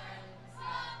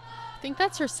 I think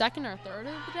that's her second or third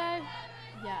of the day.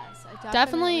 Yes,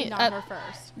 Definitely not her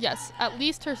first. Yes, at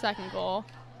least her second goal.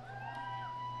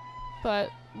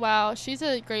 But, wow, she's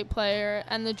a great player.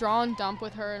 And the draw and dump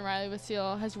with her and Riley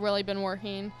Vasile has really been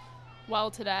working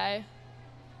well today.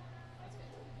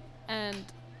 And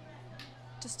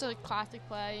just a classic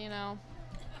play, you know.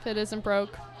 If it isn't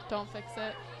broke, don't fix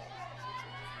it.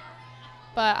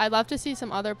 But I'd love to see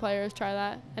some other players try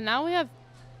that. And now we have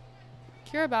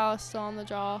Kira Ballas still on the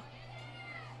draw.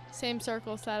 Same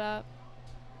circle setup.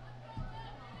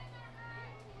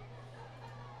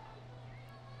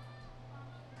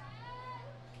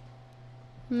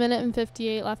 Minute and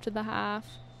 58 left of the half.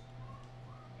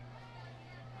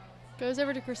 Goes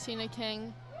over to Christina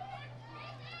King,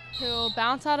 who will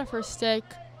bounce out of her stick,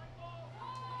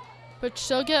 but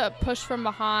she'll get pushed from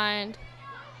behind,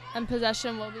 and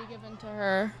possession will be given to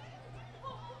her.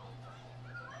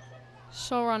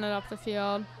 She'll run it up the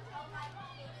field.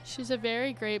 She's a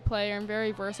very great player and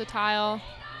very versatile.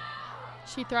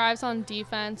 She thrives on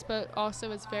defense, but also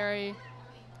is very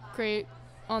great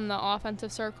on the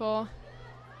offensive circle.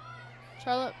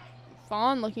 Charlotte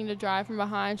Vaughn looking to drive from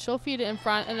behind. She'll feed it in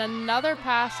front, and another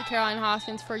pass to Caroline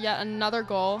Hoskins for yet another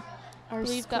goal. I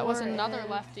believe that was another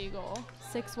lefty goal.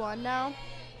 6-1 now.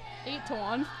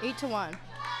 8-1. 8-1.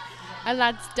 And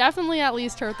that's definitely at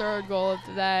least her third goal of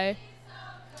the day.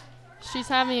 She's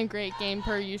having a great game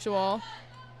per usual.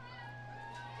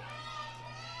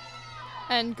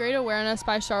 And great awareness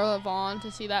by Charlotte Vaughn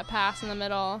to see that pass in the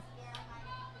middle.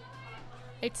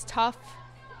 It's tough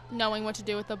knowing what to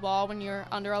do with the ball when you're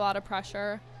under a lot of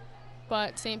pressure,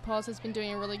 but St. Paul's has been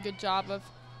doing a really good job of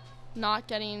not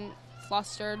getting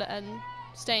flustered and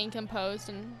staying composed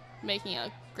and making a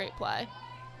great play.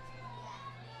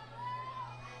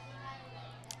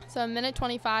 So a minute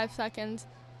 25 seconds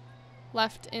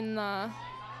left in the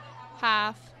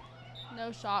half.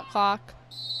 No shot clock.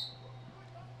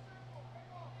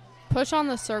 Push on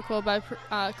the circle by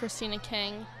Christina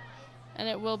King, and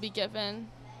it will be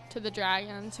given to the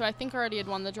Dragons, who I think already had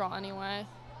won the draw anyway.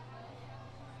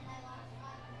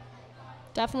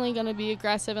 Definitely going to be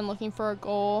aggressive and looking for a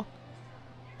goal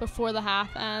before the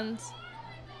half ends.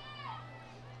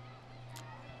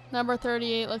 Number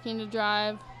 38 looking to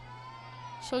drive.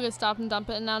 She'll get stopped and dump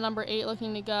it, and now number 8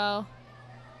 looking to go.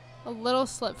 A little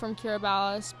slip from Kira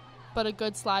Ballas, but a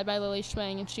good slide by Lily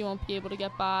Schwing, and she won't be able to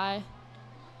get by.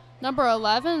 Number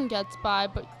 11 gets by,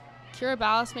 but Kira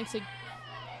Ballas makes a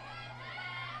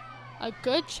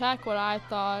good check, what I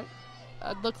thought.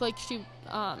 It looked like she,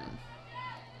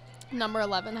 number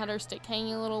 11 had her stick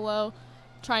hanging a little low,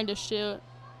 trying to shoot.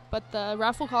 But the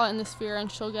ref will call it in the sphere,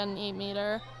 and she'll get an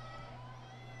 8-meter.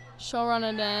 She'll run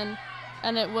it in,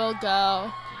 and it will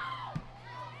go.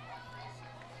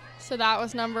 So that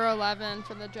was number 11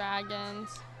 for the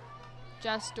Dragons.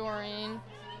 Jess Doreen,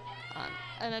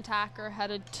 an attacker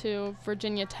headed to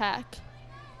Virginia Tech.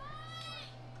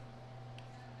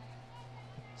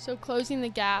 So closing the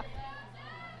gap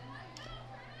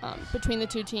between the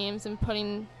two teams and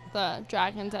putting the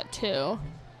Dragons at 2,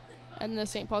 and the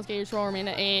St. Paul's Gators will remain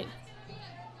at 8.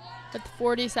 With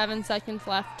 47 seconds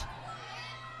left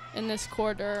in this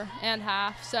quarter and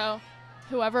half. So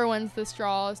whoever wins this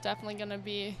draw is definitely going to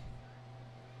be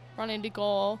running to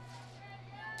goal.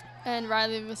 And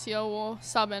Riley Vasile will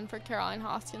sub in for Caroline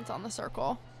Hoskins on the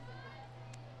circle.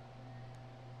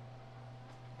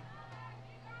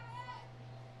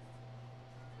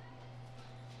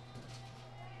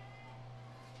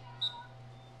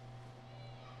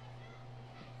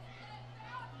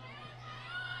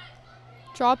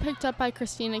 Draw picked up by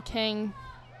Christina King,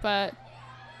 but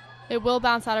it will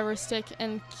bounce out of her stick,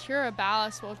 and Kira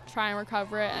Ballas will try and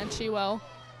recover it, and she will.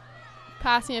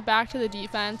 Passing it back to the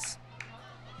defense.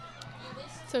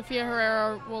 Sophia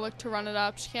Herrera will look to run it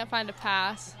up. She can't find a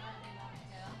pass.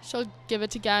 She'll give it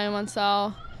to Gabby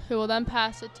Munsell, who will then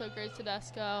pass it to Grace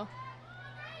Tedesco.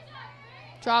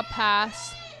 Drop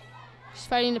pass. She's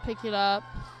fighting to pick it up.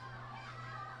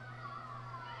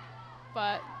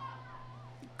 But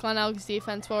Glenelg's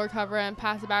defense will recover and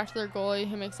pass it back to their goalie,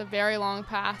 who makes a very long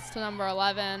pass to number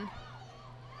 11.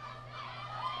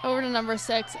 Over to number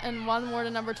 6, and one more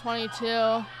to number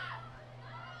 22,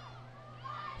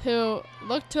 who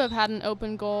looked to have had an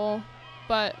open goal,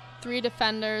 but 3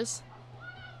 defenders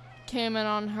came in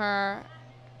on her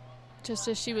just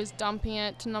as she was dumping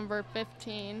it to number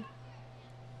 15.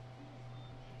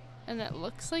 And it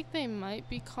looks like they might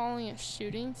be calling a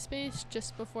shooting space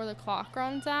just before the clock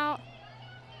runs out.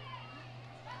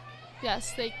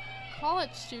 Yes, they call it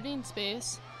shooting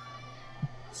space.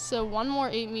 So one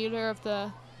more 8-meter of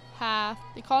the half.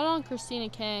 They called it on Christina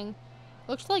King.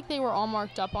 Looks like they were all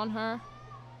marked up on her,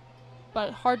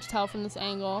 but hard to tell from this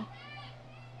angle.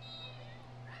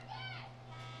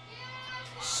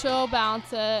 She'll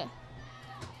bounce it,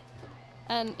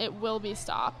 and it will be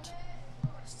stopped.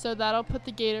 So that'll put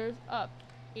the Gators up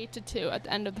 8-2 at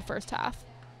the end of the first half.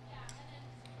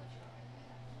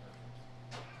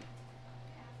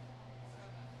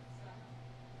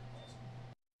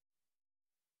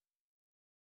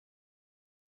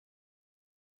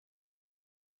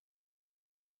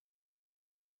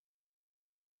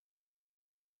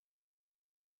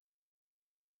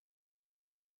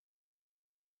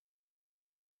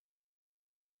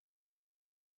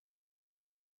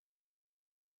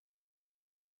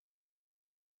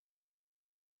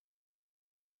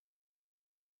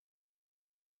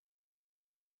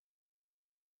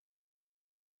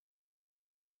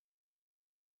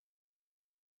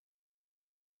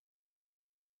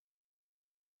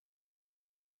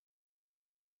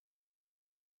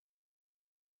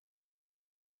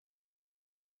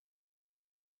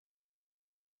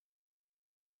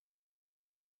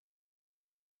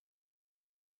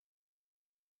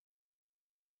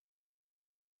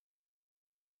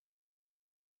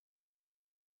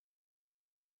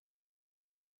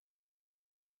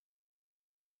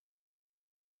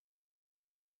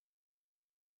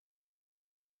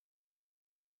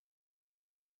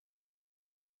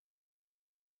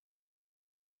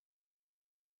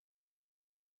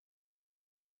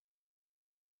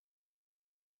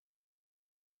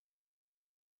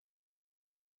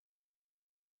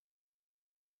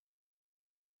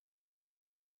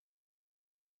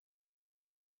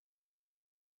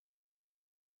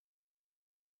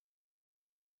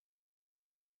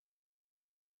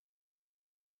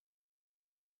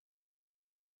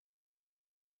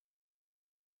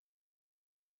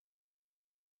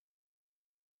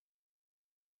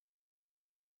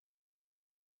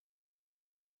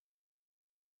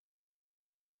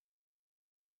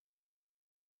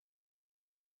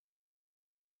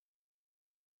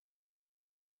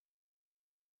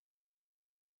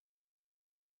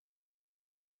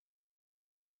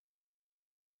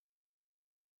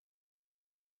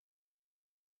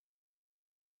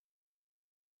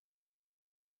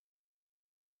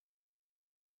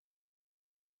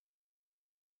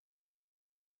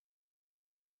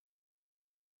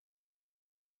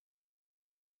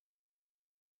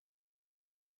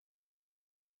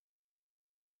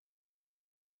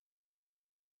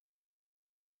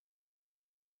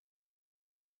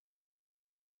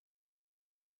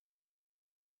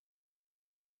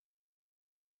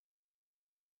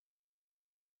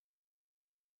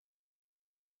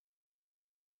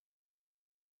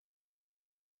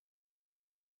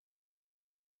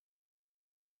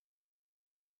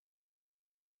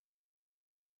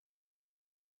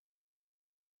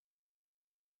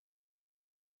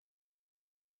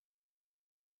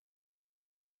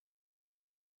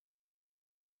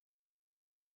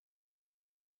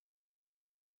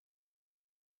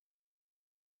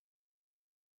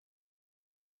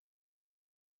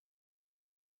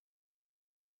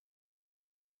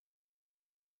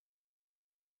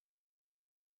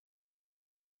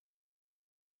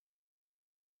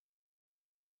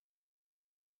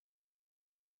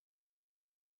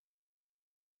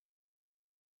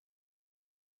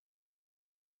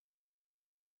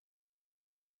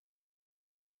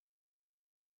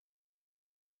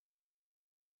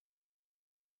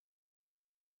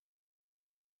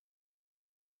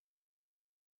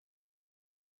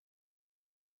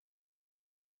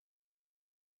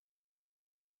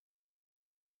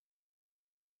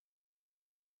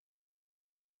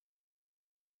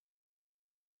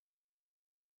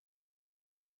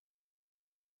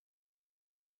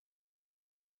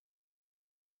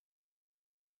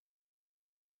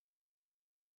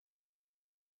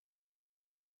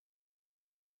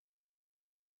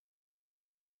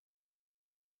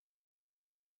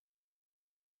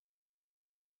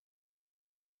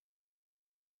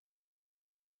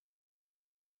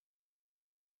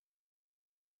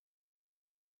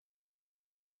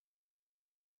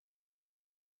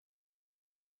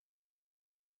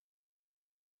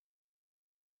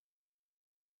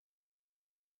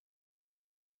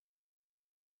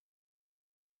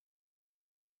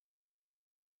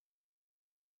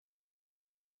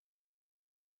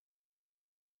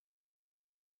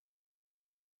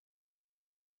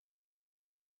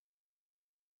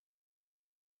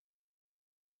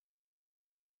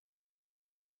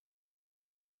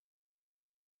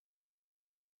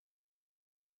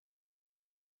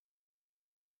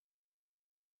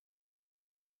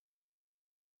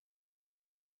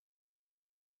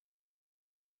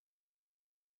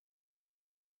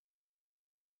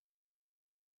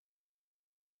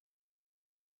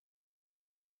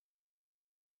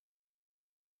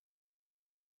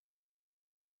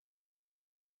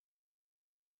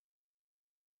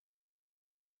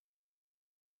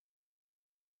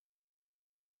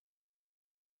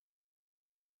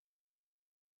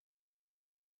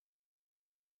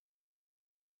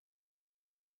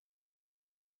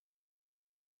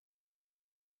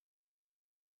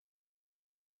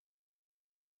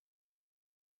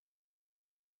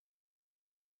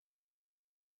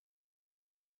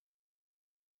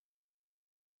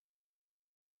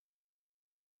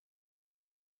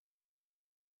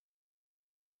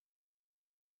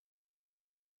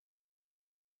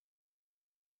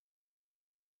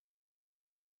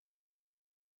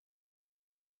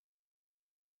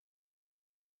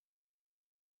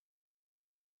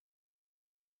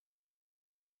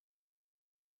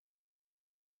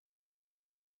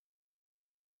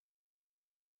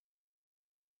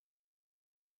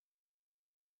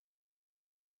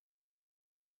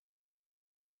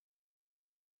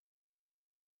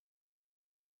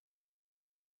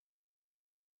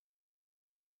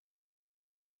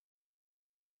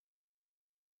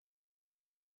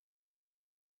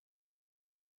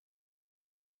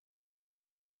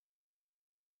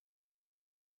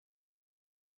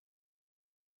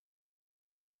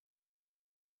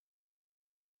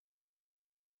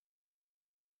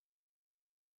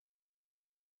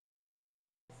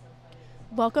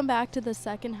 Welcome back to the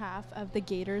second half of the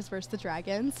Gators versus the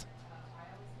Dragons.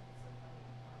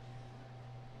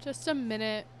 Just a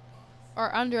minute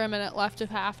or under a minute left of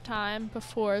halftime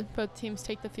before both teams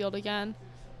take the field again.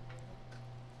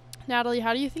 Natalie,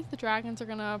 how do you think the Dragons are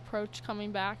going to approach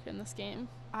coming back in this game?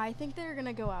 I think they're going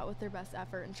to go out with their best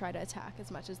effort and try to attack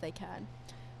as much as they can.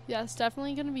 Yes,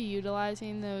 definitely going to be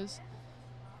utilizing those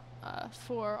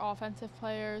 4 offensive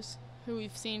players who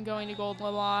we've seen going to Golden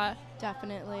a lot.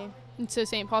 Definitely. And so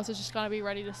St. Paul's is just going to be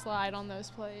ready to slide on those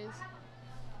plays,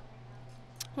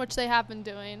 which they have been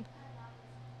doing.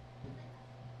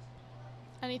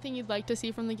 Anything you'd like to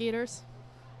see from the Gators?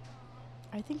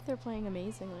 I think they're playing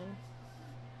amazingly.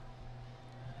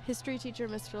 History teacher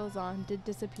Mr. Lazan did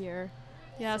disappear.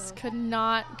 Yes, So. could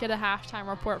not get a halftime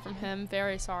report from him.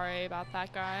 Very sorry about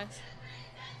that, guys.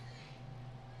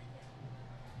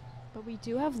 But we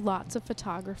do have lots of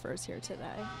photographers here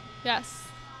today. Yes.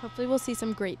 Hopefully we'll see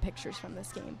some great pictures from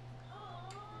this game.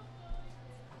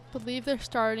 Believe they're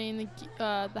starting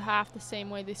the half the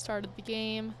same way they started the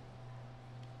game.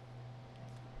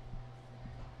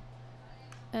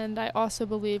 And I also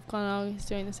believe Glenelg is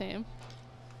doing the same.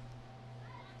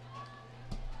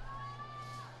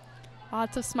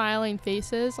 Lots of smiling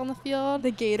faces on the field.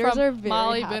 The Gators are very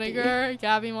Molly happy. Vinegar,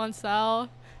 Gabby Monsell.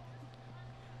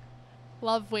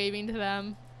 Love waving to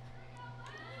them.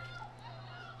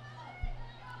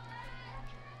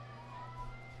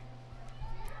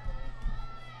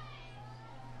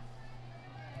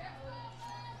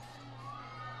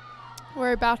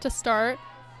 We're about to start.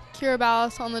 Kira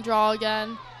Ballas on the draw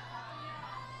again.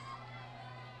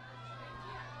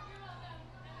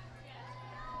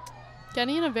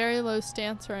 Getting in a very low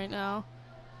stance right now.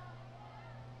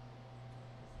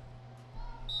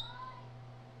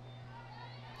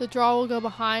 The draw will go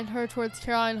behind her towards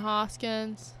Caroline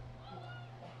Hoskins.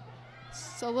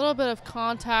 So a little bit of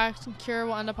contact and Kira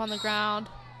will end up on the ground.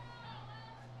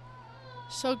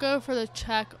 She'll go for the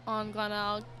check on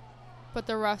Glenelg, but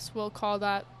the refs will call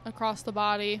that across the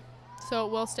body, so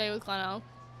it will stay with Glenelg.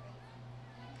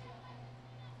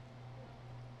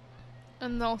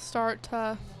 And they'll start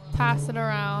to pass it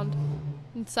around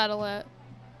and settle it.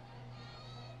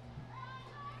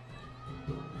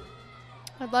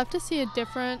 I'd love to see a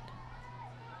different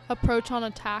approach on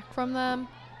attack from them.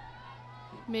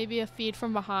 Maybe a feed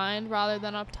from behind rather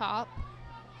than up top.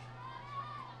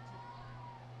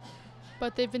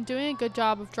 But they've been doing a good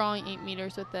job of drawing 8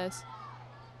 meters with this.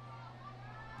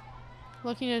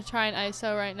 Looking to try an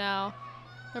ISO right now.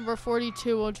 Number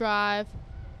 42 will drive.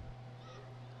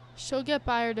 She'll get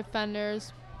by her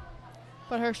defenders,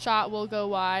 but her shot will go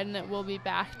wide and it will be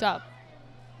backed up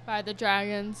by the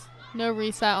Dragons. No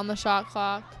reset on the shot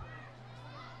clock.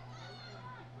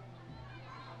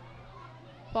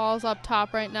 Ball's up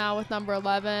top right now with number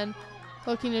 11.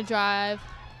 Looking to drive.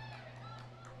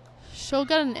 She'll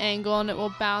get an angle and it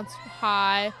will bounce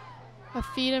high. A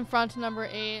feed in front to number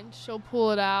 8. She'll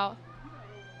pull it out.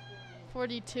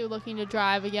 42 looking to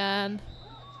drive again.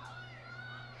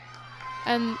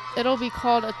 And it'll be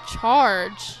called a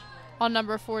charge on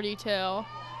number 42.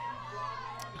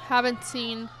 Haven't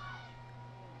seen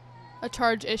a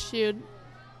charge issued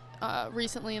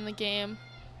recently in the game.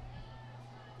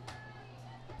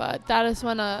 But that is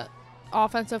when a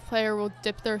offensive player will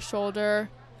dip their shoulder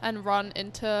and run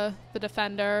into the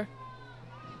defender.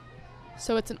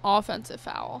 So it's an offensive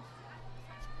foul.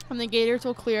 And the Gators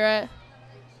will clear it,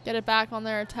 get it back on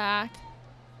their attack,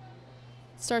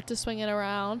 start to swing it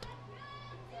around.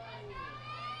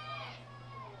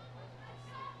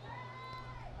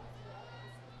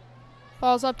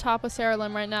 Ball's up top with Sarah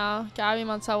Lim right now. Gabby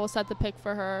Monsell will set the pick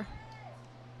for her,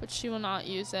 but she will not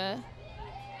use it.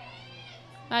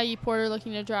 Maggie Porter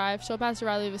looking to drive. She'll pass to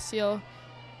Riley Vasile,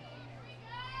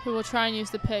 who will try and use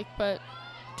the pick, but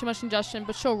too much congestion.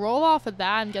 But she'll roll off of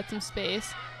that and get some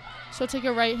space. She'll take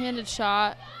a right-handed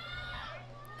shot.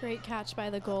 Great catch by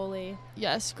the goalie.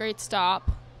 Yes, great stop.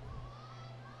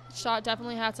 Shot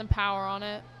definitely had some power on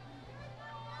it,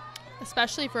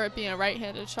 especially for it being a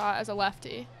right-handed shot as a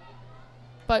lefty.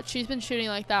 But she's been shooting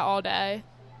like that all day,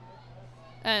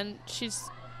 and she's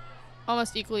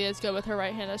almost equally as good with her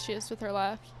right hand as she is with her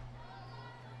left.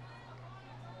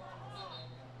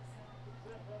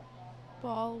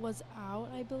 Ball was out,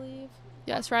 I believe.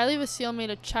 Yes, Riley Vasile made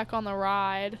a check on the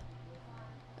ride,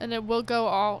 and it will go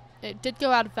all. It did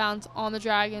go out of bounds on the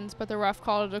Dragons, but the ref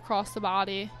called it across the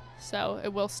body, so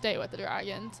it will stay with the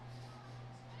Dragons.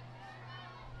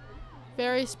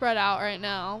 Very spread out right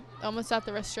now, almost at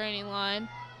the restraining line.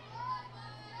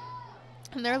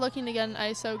 And they're looking to get an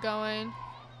ISO going.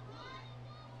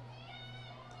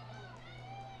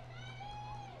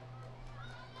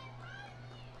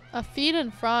 A feed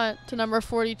in front to number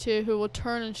 42, who will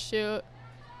turn and shoot,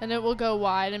 and it will go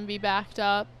wide and be backed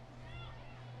up.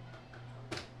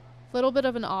 Little bit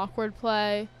of an awkward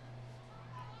play.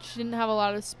 She didn't have a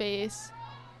lot of space,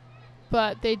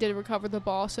 but they did recover the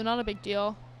ball, so not a big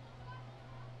deal.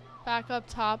 Back up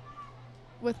top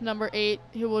with number 8,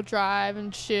 who will drive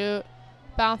and shoot.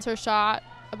 Bouncer shot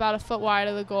about a foot wide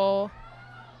of the goal.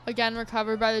 Again,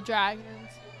 recovered by the Dragons.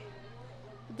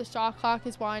 The shot clock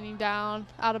is winding down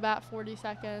at about 40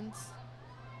 seconds.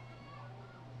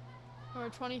 Number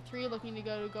 23 looking to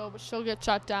go to goal, but she'll get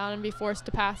shut down and be forced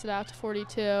to pass it out to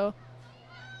 42.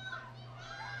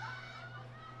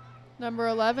 Number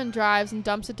 11 drives and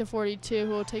dumps it to 42,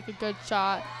 who will take a good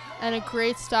shot. And a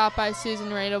great stop by Susan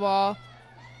Radeball.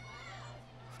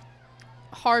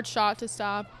 Hard shot to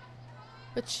stop,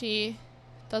 but she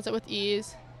does it with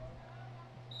ease.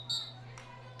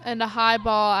 And a high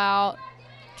ball out,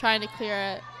 trying to clear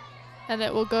it. And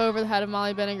it will go over the head of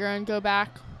Molly Vinegar and go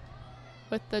back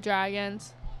with the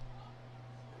Dragons.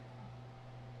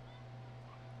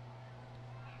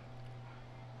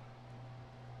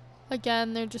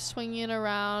 Again, they're just swinging it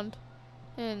around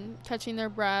and catching their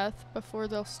breath before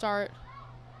they'll start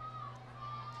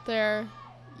their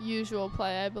usual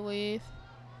play, I believe.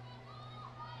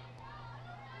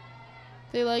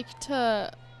 They like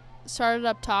to start it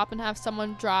up top and have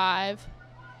someone drive,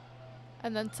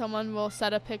 and then someone will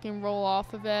set a pick and roll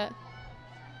off of it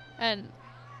and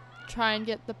try and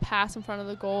get the pass in front of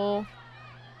the goal.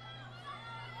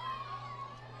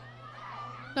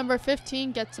 Number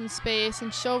 15 gets some space,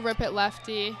 and she'll rip it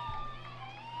lefty.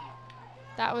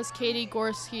 That was Katie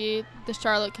Gorski, the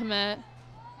Charlotte commit.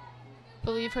 I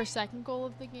believe her second goal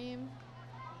of the game.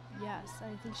 Yes,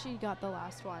 I think she got the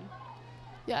last one.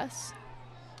 Yes.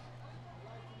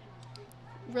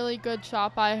 Really good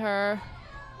shot by her.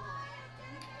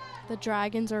 The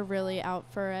Dragons are really out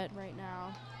for it right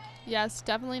now. Yes,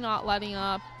 definitely not letting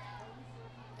up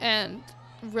and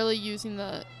really using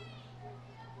the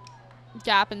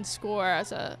gap and score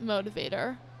as a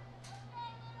motivator,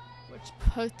 which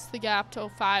puts the gap to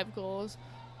 5 goals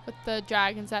with the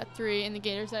Dragons at 3 and the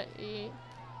Gators at 8.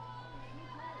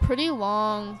 Pretty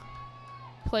long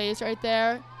plays right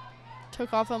there.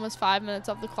 Took off almost 5 minutes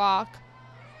off the clock.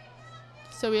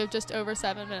 So we have just over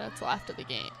 7 minutes left of the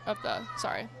game,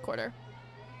 quarter.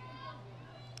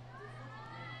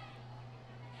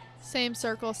 Same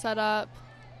circle set up.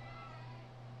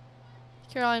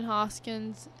 Caroline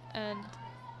Hoskins and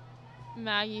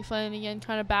Maggie Flanagan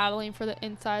kind of battling for the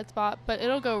inside spot, but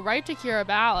it'll go right to Kira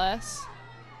Ballas.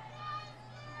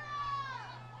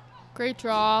 Great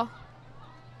draw.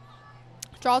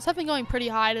 Draws have been going pretty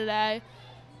high today,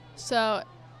 so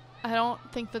I don't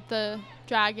think that the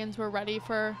Dragons were ready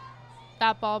for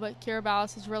that ball, but Kira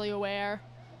Ballas is really aware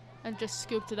and just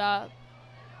scooped it up.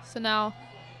 So now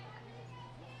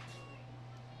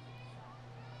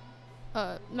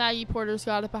Maggie Porter's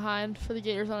got it behind for the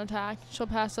Gators on attack. She'll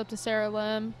pass up to Sarah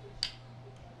Lim.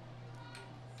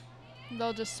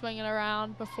 They'll just swing it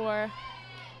around before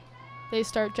they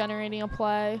start generating a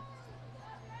play.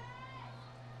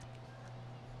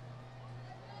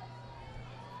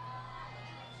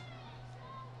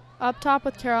 Up top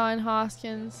with Caroline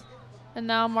Hoskins. And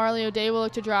now Marley O'Day will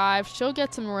look to drive. She'll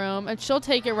get some room, and she'll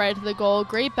take it right to the goal.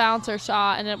 Great bouncer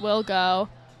shot, and it will go.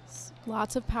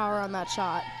 Lots of power on that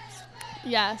shot.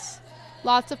 Yes.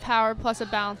 Lots of power plus a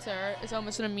bouncer is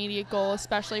almost an immediate goal,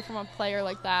 especially from a player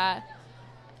like that.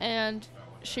 And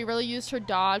she really used her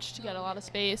dodge to get a lot of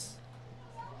space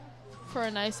for a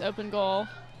nice open goal,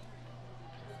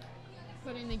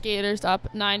 putting the Gators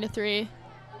up 9-3.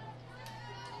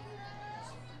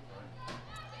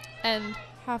 And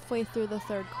halfway through the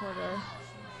third quarter,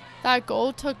 that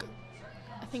goal took,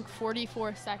 I think,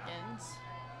 44 seconds,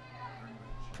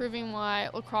 proving why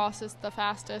lacrosse is the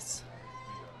fastest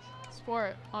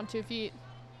sport on 2 feet.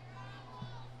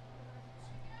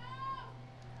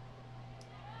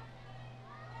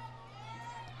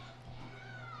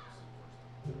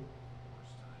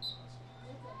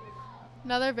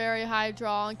 Another very high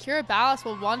draw, and Kira Ballas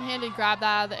will one-handed grab that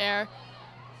out of the air.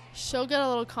 She'll get a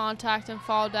little contact and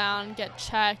fall down and get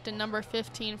checked, and number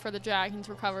 15 for the Dragons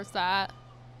recovers that.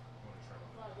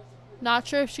 Not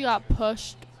sure if she got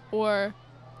pushed or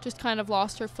just kind of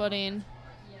lost her footing.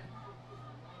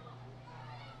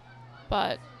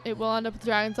 But it will end up with the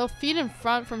Dragons. They'll feed in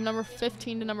front from number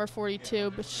 15 to number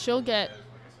 42, but she'll get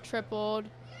tripled.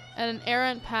 And an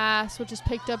errant pass, which is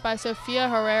picked up by Sofia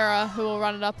Herrera, who will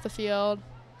run it up the field.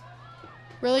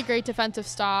 Really great defensive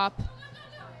stop.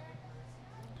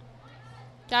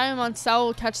 Gabby Monsell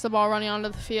will catch the ball running onto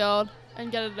the field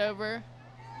and get it over.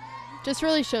 Just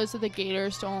really shows that the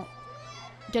Gators don't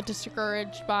get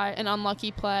discouraged by an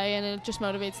unlucky play, and it just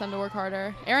motivates them to work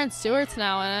harder. Erin Stewart's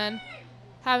now in.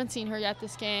 Haven't seen her yet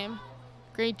this game.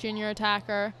 Great junior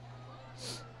attacker.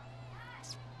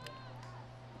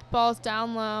 Ball's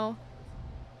down low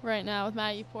right now with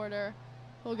Maggie Porter.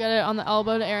 We'll get it on the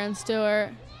elbow to Erin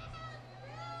Stewart.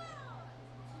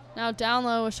 Now down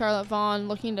low with Charlotte Vaughn,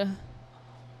 looking to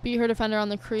beat her defender on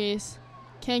the crease.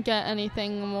 Can't get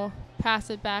anything, and we'll pass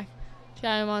it back to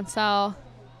Abby Monsell.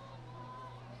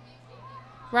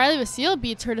 Riley Vasile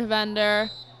beats her defender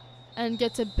and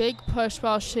gets a big push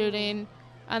while shooting,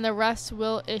 and the refs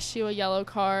will issue a yellow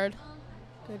card.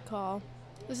 Good call.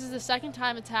 This is the second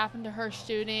time it's happened to her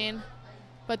shooting,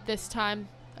 but this time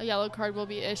a yellow card will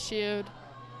be issued.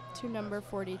 To number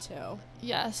 42.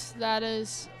 Yes, that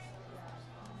is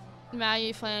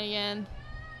Maggie Flanagan.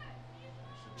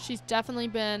 She's definitely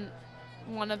been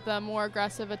one of the more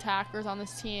aggressive attackers on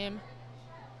this team,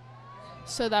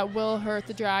 so that will hurt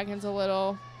the Dragons a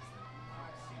little.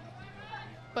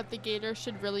 But the Gators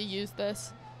should really use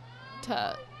this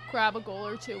to grab a goal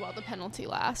or two while the penalty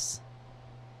lasts.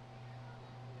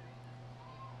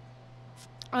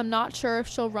 I'm not sure if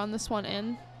she'll run this one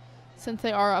in since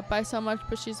they are up by so much,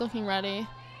 but she's looking ready,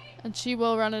 and she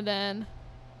will run it in.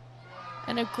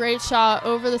 And a great shot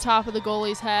over the top of the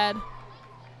goalie's head.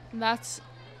 And that's,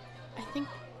 I think,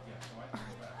 her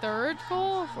third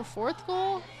goal or fourth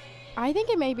goal? I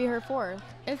think it may be her fourth.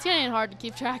 It's getting hard to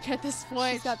keep track at this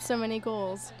point. She's got so many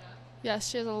goals. Yes,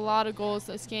 she has a lot of goals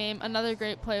this game. Another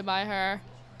great play by her.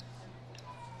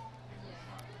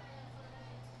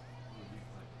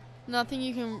 Nothing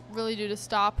you can really do to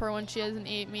stop her when she has an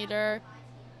 8-meter.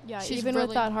 Yeah, She's even really,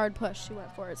 with that hard push, she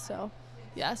went for it, so.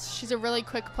 Yes, she's a really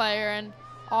quick player and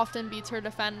often beats her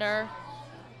defender.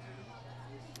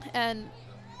 And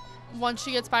once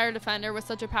she gets by her defender with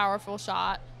such a powerful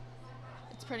shot,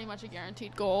 it's pretty much a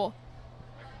guaranteed goal,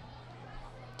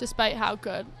 despite how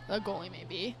good a goalie may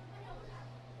be.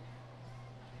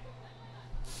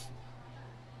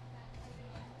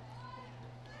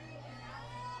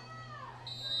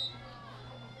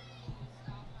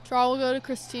 Draw will go to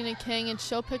Christina King, and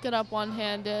she'll pick it up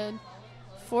one-handed.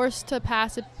 Forced to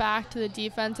pass it back to the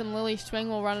defense, and Lily Schwing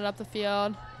will run it up the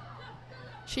field.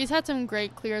 She's had some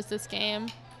great clears this game.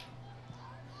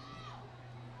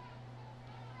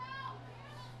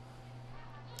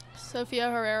 Sophia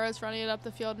Herrera's running it up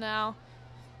the field now.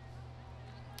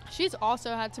 She's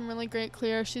also had some really great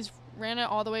clears. She's ran it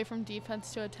all the way from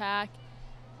defense to attack,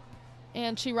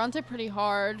 and she runs it pretty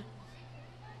hard.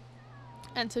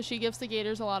 And so she gives the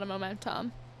Gators a lot of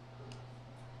momentum.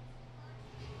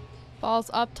 Ball's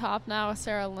up top now with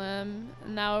Sarah Lim.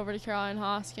 And now over to Caroline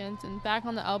Hoskins. And back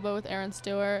on the elbow with Erin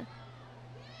Stewart.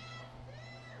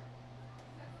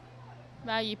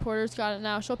 Maggie Porter's got it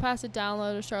now. She'll pass it down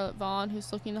low to Charlotte Vaughn,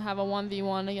 who's looking to have a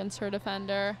 1v1 against her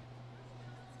defender.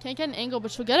 Can't get an angle,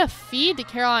 but she'll get a feed to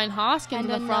Caroline Hoskins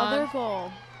and in the front. another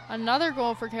goal. Another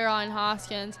goal for Caroline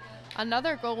Hoskins.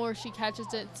 Another goal where she catches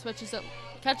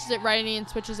it righty and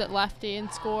switches it lefty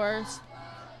and scores.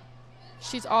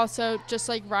 She's also, just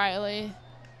like Riley,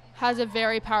 has a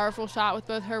very powerful shot with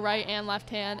both her right and left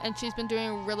hand, and she's been doing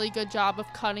a really good job of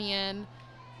cutting in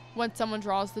when someone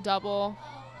draws the double.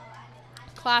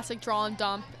 Classic draw and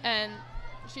dump, and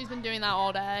she's been doing that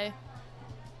all day.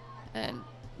 And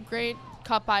great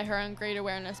cut by her and great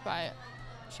awareness by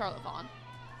Charlotte Vaughn.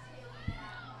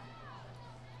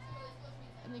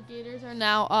 And the Gators are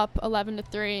now up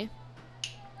 11-3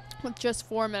 with just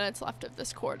 4 minutes left of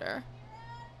this quarter.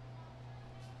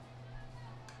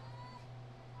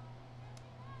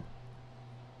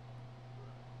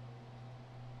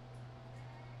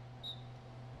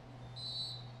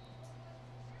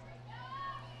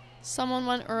 Someone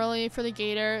went early for the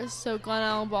Gators, so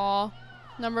Glenelg ball.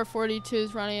 Number 42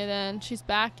 is running it in. She's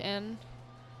back in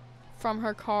from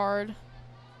her card.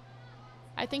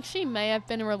 I think she may have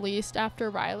been released after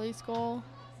Riley's goal,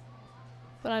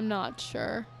 but I'm not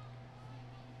sure.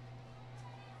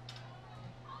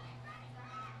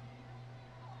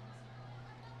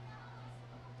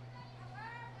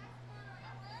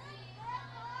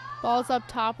 Ball's up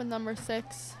top with number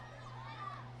 6.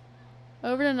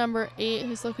 Over to number 8,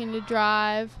 who's looking to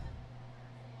drive.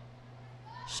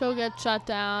 She'll get shut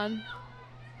down.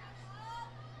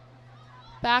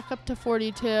 Back up to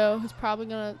 42, who's probably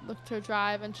going to look to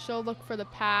drive, and she'll look for the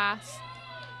pass.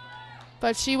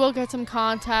 But she will get some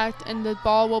contact, and the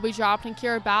ball will be dropped, and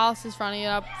Kira Ballas is running it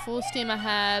up full steam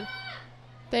ahead.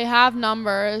 They have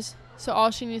numbers, so all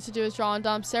she needs to do is draw and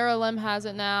dump. Sarah Lim has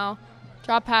it now.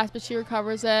 Drop pass, but she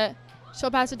recovers it. She'll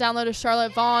pass it down low to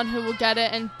Charlotte Vaughn, who will get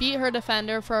it and beat her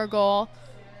defender for a goal.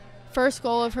 First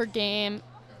goal of her game,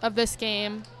 of this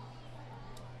game.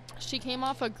 She came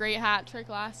off a great hat trick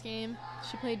last game.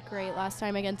 She played great last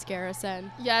time against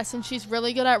Garrison. Yes, and she's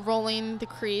really good at rolling the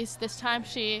crease. This time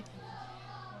she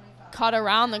cut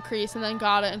around the crease and then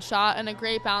got it and shot, and a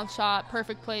great bounce shot,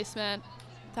 perfect placement.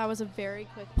 That was a very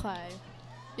quick play.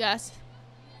 Yes.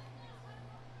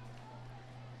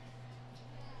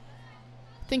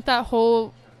 I think that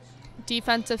whole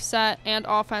defensive set and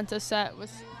offensive set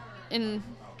was in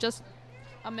just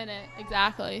a minute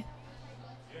exactly,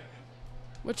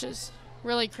 which is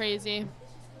really crazy.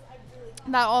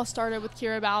 That all started with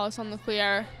Kira Ballas on the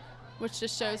clear, which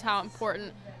just shows how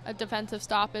important a defensive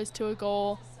stop is to a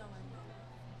goal.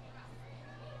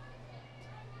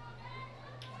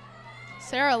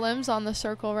 Sarah Lim's on the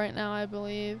circle right now, I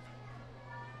believe.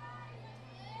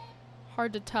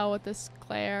 Hard to tell with this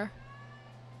glare.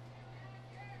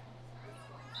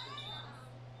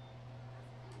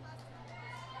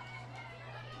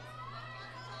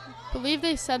 I believe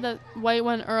they said that white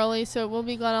went early, so it will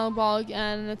be Glenelg ball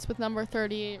again, and it's with number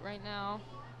 38 right now.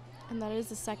 And that is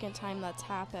the second time that's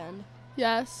happened.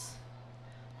 Yes.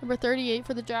 Number 38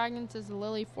 for the Dragons is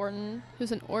Lily Fortin,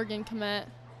 who's an Oregon commit.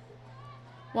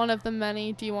 One of the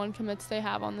many D1 commits they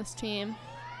have on this team.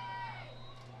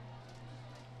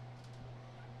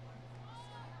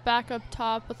 Back up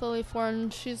top with Lily Fortin.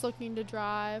 She's looking to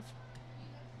drive.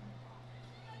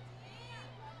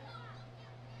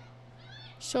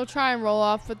 She'll try and roll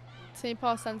off, but St.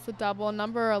 Paul sends the double.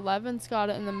 Number 11's got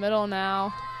it in the middle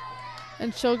now.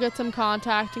 And she'll get some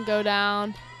contact and go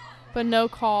down, but no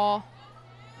call.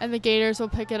 And the Gators will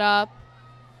pick it up.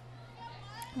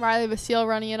 Riley Basile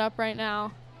running it up right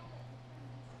now.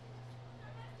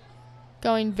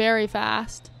 Going very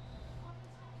fast.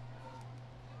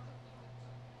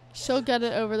 She'll get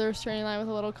it over the restraining line with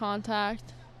a little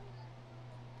contact.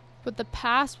 But the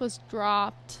pass was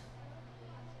dropped.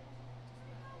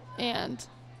 And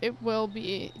it will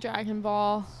be Dragon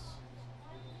Ball.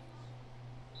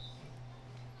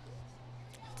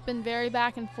 It's been very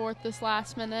back and forth this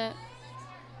last minute,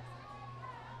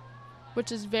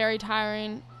 which is very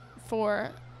tiring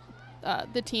for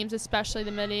the teams, especially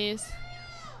the middies.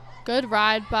 Good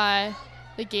ride by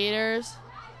the Gators,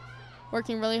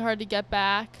 working really hard to get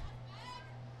back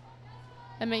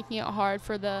and making it hard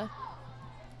for the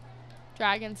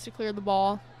Dragons to clear the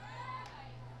ball.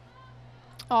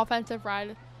 Offensive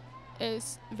ride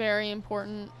is very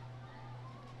important,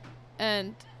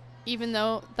 and even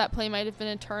though that play might have been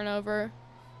a turnover,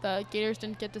 the Gators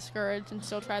didn't get discouraged and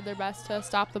still tried their best to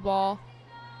stop the ball,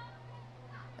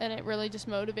 and it really just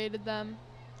motivated them,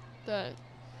 the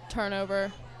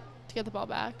turnover, to get the ball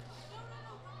back.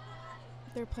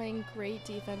 They're playing great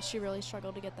defense. She really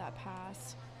struggled to get that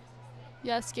pass.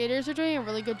 Yes, Gators are doing a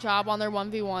really good job on their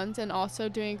 1v1s and also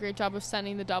doing a great job of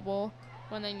sending the double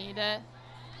when they need it.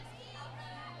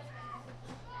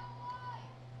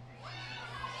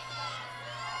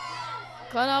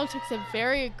 Glenelg takes a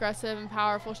very aggressive and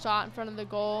powerful shot in front of the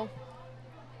goal.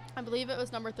 I believe it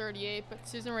was number 38, but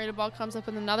Susan Radeball comes up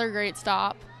with another great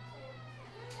stop.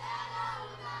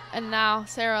 And now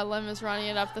Sarah Lim is running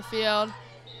it up the field.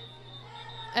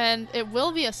 And it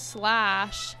will be a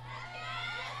slash.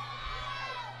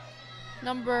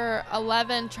 Number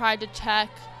 11 tried to check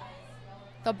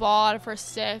the ball out of her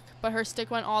stick, but her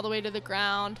stick went all the way to the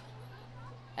ground.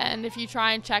 And if you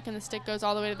try and check and the stick goes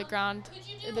all the way to the ground,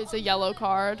 it is a yellow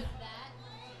card.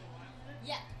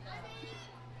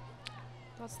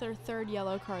 That's their third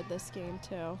yellow card this game,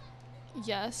 too.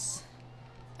 Yes.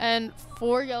 And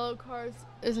 4 yellow cards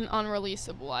is an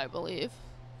unreleasable, I believe.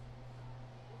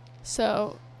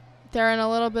 So they're in a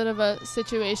little bit of a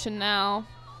situation now.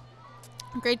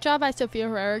 Great job by Sophia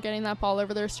Herrera getting that ball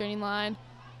over the restraining line.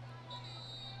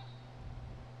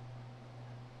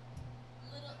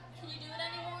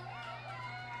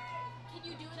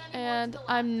 And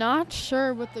I'm not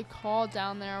sure what the call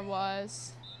down there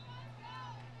was.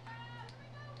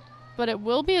 But it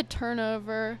will be a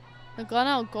turnover. The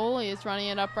Glenelg goalie is running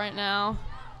it up right now.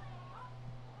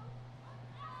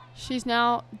 She's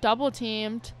now double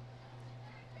teamed.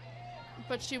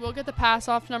 But she will get the pass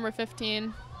off to number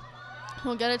 15.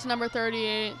 We'll get it to number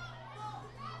 38.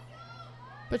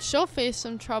 But she'll face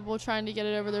some trouble trying to get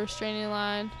it over the restraining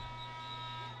line.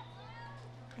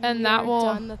 And that will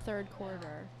end the third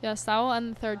quarter. Yes, that will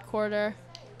end the third quarter.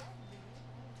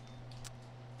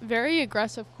 Very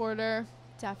aggressive quarter.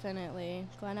 Definitely.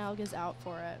 Glenelg is out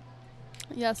for it.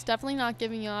 Yes, definitely not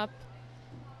giving up.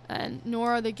 And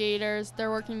nor are the Gators.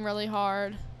 They're working really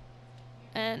hard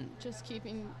and just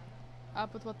keeping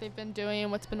up with what they've been doing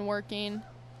and what's been working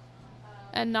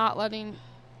and not letting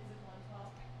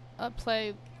a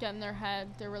play get in their head.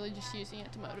 They're really just using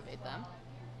it to motivate them.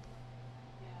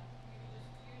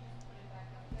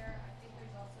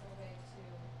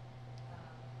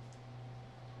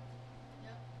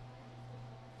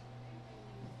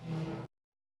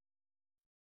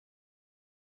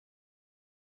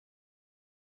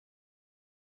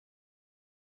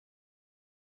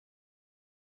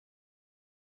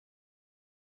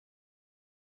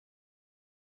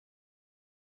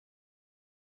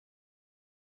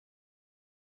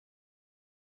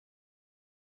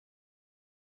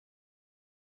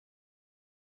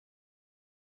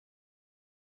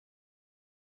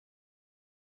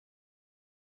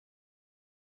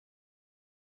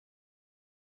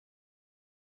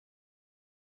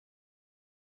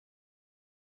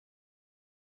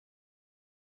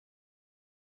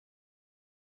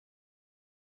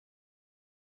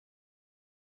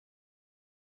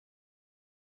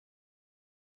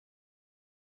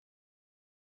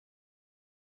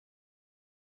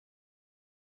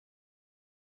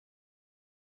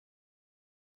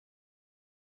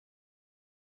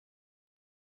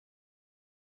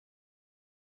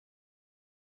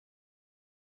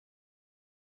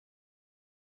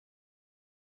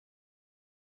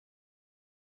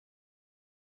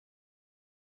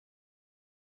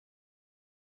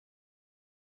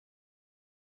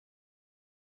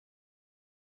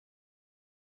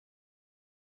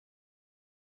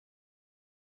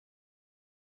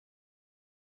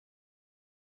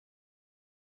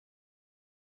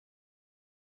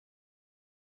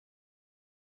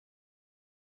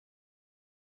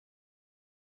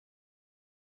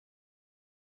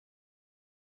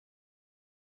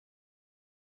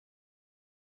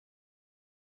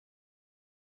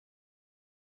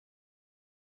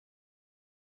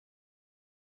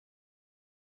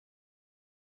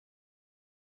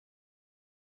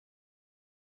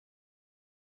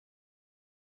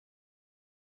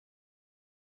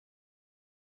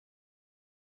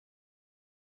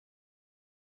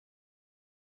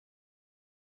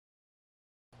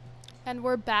 And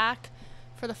we're back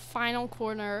for the final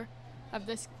corner of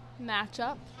this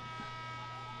matchup.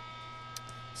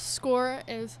 Score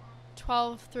is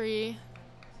 12-3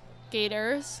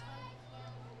 Gators.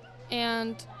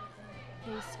 And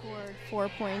They scored 4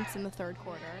 points in the third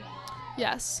quarter,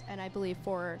 yes. and I believe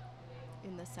 4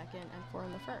 in the second and 4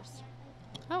 in the first.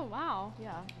 Oh, wow.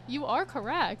 Yeah. You are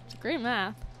correct. Great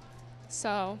math.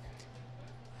 So,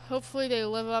 hopefully they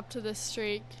live up to this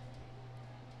streak.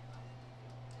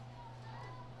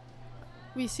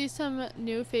 We see some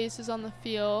new faces on the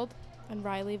field. And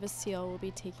Riley Vasile will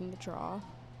be taking the draw.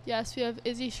 Yes, we have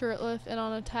Izzy Shirtliff in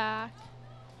on attack.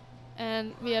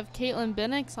 And we have Caitlin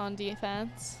Binnix on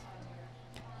defense.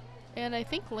 And I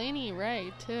think Lainey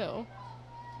Ray, too,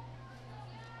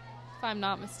 if I'm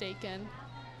not mistaken.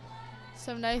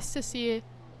 So nice to see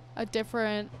a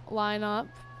different lineup.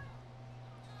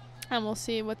 And we'll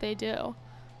see what they do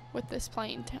with this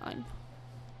playing time.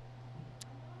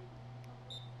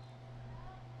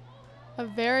 A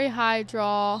very high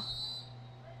draw.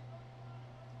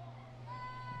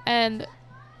 And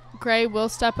Gray will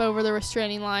step over the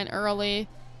restraining line early,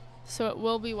 so it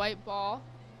will be white ball.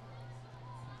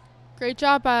 Great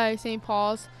job by St.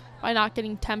 Paul's by not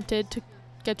getting tempted to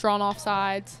get drawn off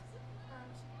sides.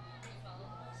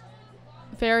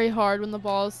 Very hard when the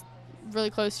ball is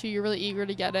really close to you. You're really eager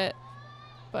to get it,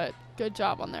 but good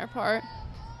job on their part.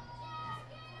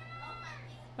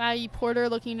 Maggie Porter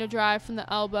looking to drive from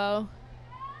the elbow.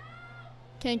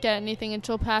 Can't get anything, and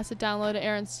she'll pass it down low to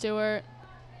Erin Stewart.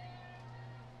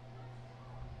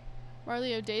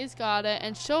 Marley O'Day's got it,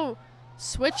 and she'll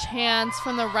switch hands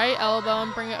from the right elbow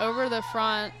and bring it over to the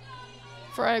front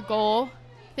for a goal.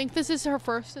 I think this is her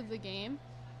first of the game.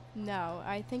 No,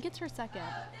 I think it's her second.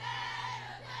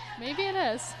 Maybe it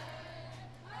is.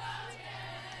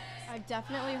 I've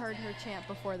definitely heard her chant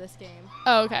before this game.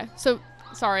 Oh, okay. So,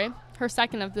 sorry. Her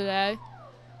second of the day.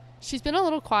 She's been a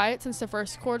little quiet since the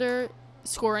first quarter.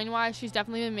 Scoring-wise, she's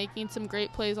definitely been making some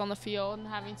great plays on the field and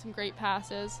having some great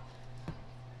passes.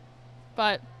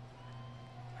 But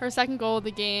her second goal of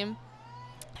the game,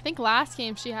 I think last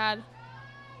game she had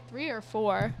 3 or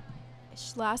 4.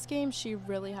 Last game, she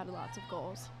really had lots of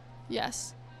goals.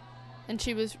 Yes. And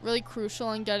she was really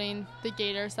crucial in getting the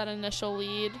Gators that initial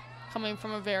lead, coming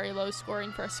from a very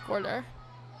low-scoring first quarter.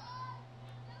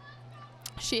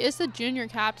 She is the junior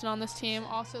captain on this team,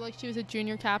 also like she was a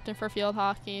junior captain for field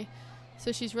hockey.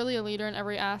 So she's really a leader in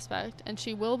every aspect, and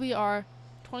she will be our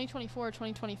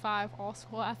 2024-2025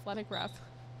 all-school athletic rep.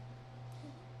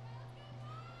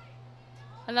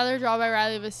 Another draw by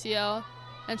Riley Vasile,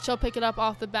 and she'll pick it up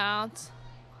off the bounce.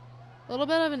 A little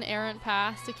bit of an errant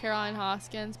pass to Caroline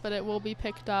Hoskins, but it will be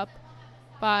picked up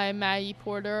by Maggie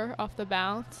Porter off the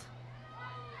bounce.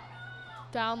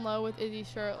 Down low with Izzy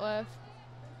Shirtliff.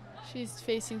 She's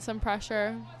facing some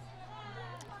pressure.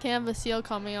 Cam Vasile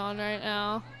coming on right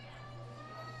now.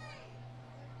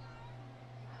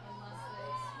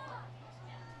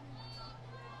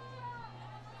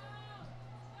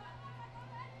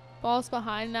 Ball's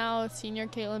behind now with senior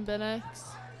Caitlin Binnix.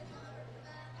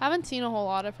 Haven't seen a whole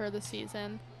lot of her this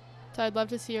season, so I'd love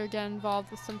to see her get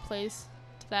involved with some plays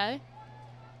today.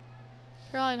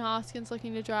 Caroline Hoskins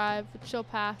looking to drive, but she'll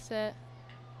pass it.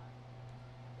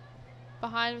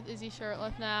 Behind with Izzy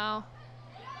Shirtliff now.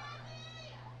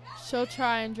 She'll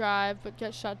try and drive, but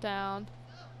get shut down.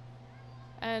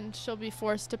 And she'll be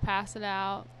forced to pass it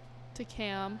out to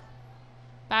Cam.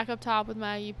 Back up top with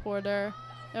Maggie Porter.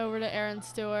 Over to Erin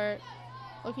Stewart,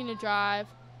 looking to drive.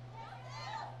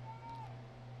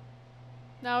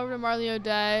 Now over to Marley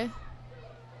O'Day.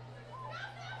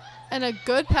 And a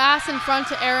good pass in front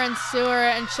to Erin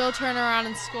Stewart, and she'll turn around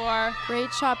and score.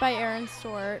 Great shot by Erin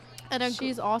Stewart. And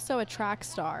she's also a track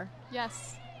star.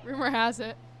 Yes, rumor has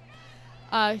it.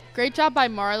 Great job by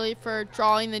Marley for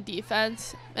drawing the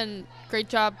defense, and great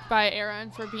job by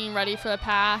Erin for being ready for the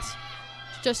pass.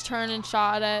 She just turned and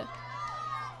shot it.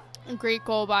 A great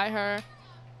goal by her.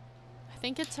 I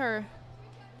think it's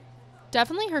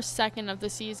definitely her second of the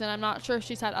season. I'm not sure if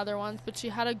she's had other ones, but she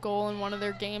had a goal in one of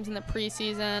their games in the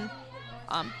preseason.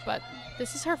 But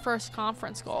this is her first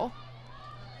conference goal.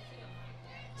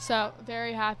 So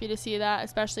very happy to see that,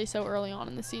 especially so early on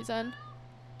in the season.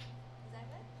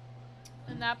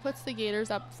 And that puts the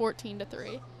Gators up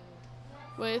 14-3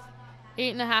 with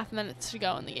 8.5 minutes to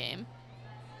go in the game.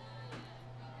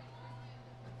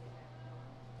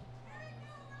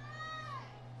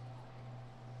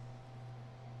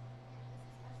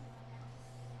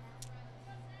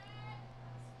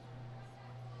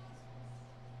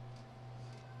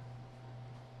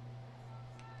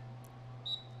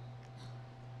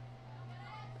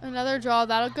 Another draw.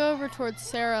 That'll go over towards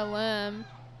Sarah Lim.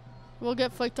 will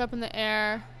get flicked up in the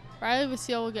air. Riley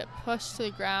Vasile will get pushed to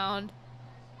the ground,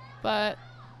 but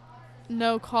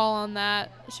no call on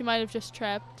that. She might have just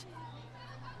tripped.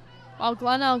 While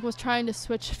Glenelg was trying to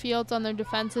switch fields on their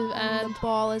defensive end. And the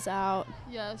ball is out.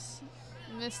 Yes,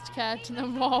 missed catch and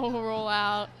the ball will roll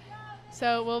out.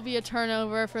 So it will be a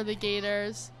turnover for the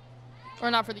Gators. Or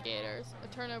not for the Gators. A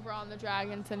turnover on the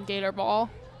Dragons and Gator ball.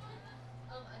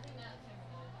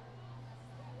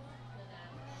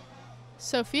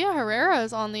 Sophia Herrera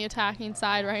is on the attacking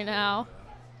side right now.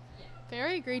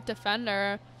 Very great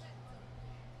defender.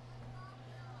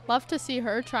 Love to see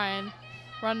her try and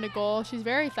run to goal. She's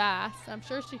very fast. I'm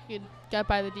sure she could get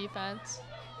by the defense.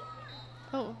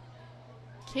 Oh.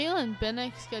 Kaylin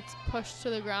Binnix gets pushed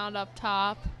to the ground up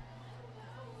top.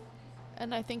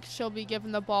 And I think she'll be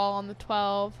given the ball on the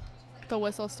 12. The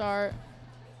whistle start.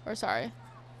 Or sorry,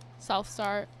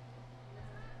 self-start.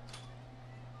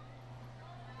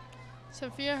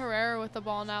 Sophia Herrera with the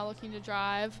ball now looking to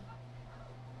drive.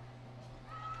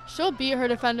 She'll beat her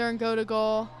defender and go to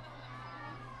goal.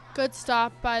 Good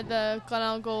stop by the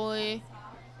Glenelg goalie.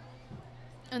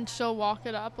 And she'll walk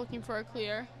it up looking for a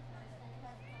clear.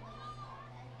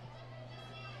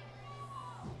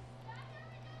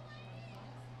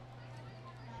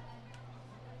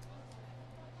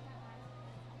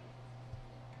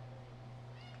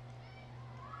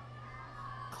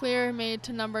 Clear made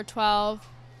to number 12.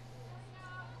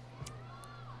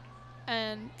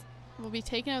 And will be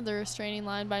taken out of the restraining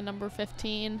line by number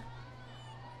 15.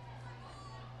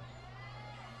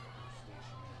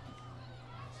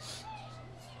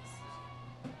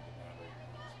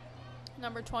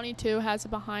 Number 22 has it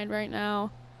behind right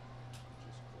now.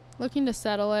 Looking to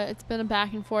settle it. It's been a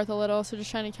back and forth a little, so just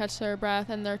trying to catch their breath.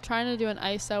 And they're trying to do an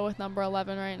ISO with number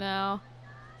 11 right now.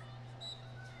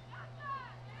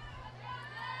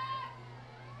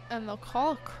 And they'll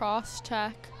call a cross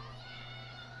check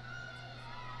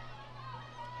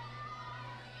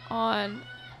on,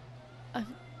 I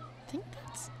think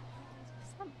that's,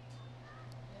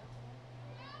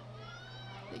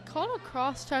 they called a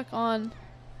cross check on,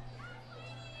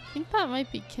 I think that might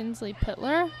be Kinsley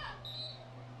Pittler.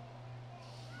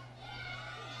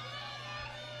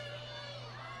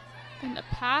 And a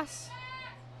pass.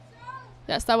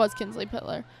 Yes, that was Kinsley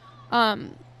Pittler.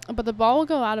 But the ball will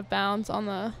go out of bounds on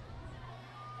the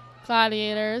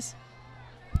Gladiators.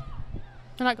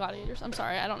 Or not Gladiators. I'm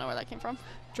sorry. I don't know where that came from.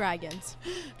 Dragons.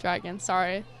 Dragons,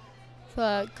 sorry.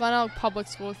 The Glenelg Public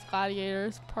Schools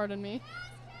Gladiators. Pardon me.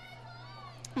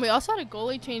 We also had a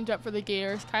goalie change up for the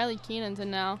Gators. Kylie Keenan's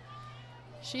in now.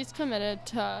 She's committed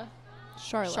to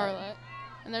Charlotte.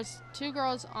 And there's 2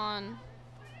 girls on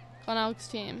Glenelg's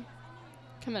team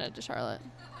committed to Charlotte.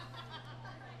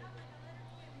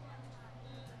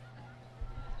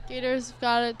 Gators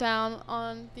got it down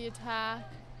on the attack.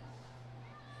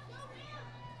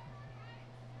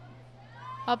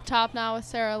 Up top now with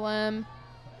Sarah Lim.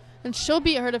 And she'll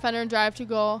beat her defender and drive to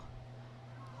goal.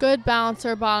 Good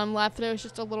bouncer, bottom left. It was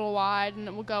just a little wide, and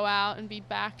it will go out and be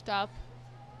backed up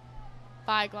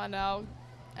by Glenelg.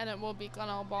 And it will be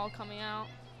Glenelg ball coming out.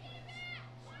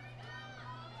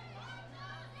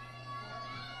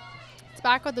 It's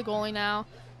back with the goalie now.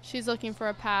 She's looking for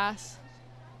a pass.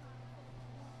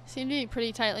 Seem to be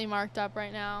pretty tightly marked up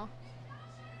right now.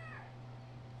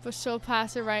 But she'll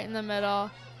pass it right in the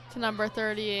middle to number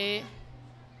 38.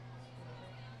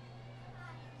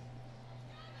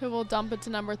 Who will dump it to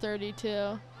number 32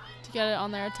 to get it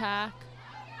on their attack.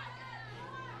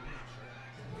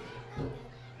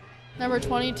 Number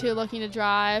 22 looking to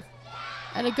drive.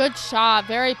 And a good shot,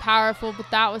 very powerful, but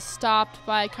that was stopped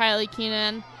by Kylie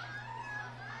Keenan.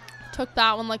 Took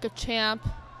that one like a champ.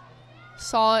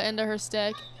 Saw it into her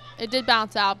stick. It did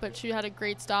bounce out, but she had a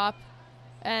great stop.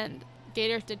 And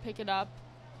Gators did pick it up.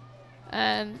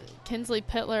 And Kinsley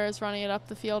Pittler is running it up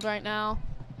the field right now.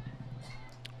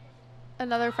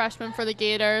 Another freshman for the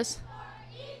Gators.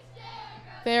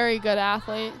 Very good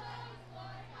athlete.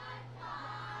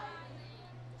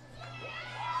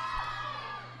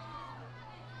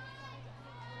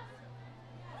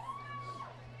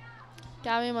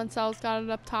 Gabby Munsell's got it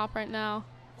up top right now.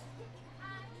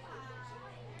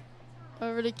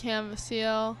 Over to Cam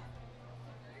Vasile.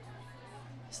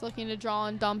 Just looking to draw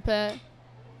and dump it.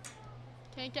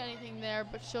 Can't get anything there,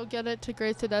 but she'll get it to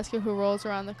Grace Tedesco, who rolls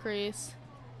around the crease.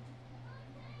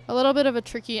 A little bit of a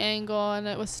tricky angle, and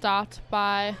it was stopped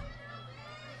by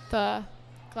the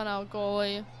Glenelg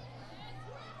goalie.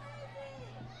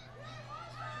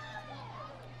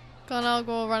 Glenelg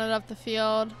will run it up the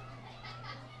field.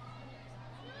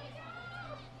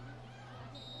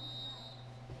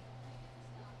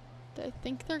 I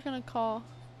think they're going to call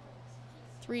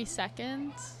 3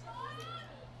 seconds.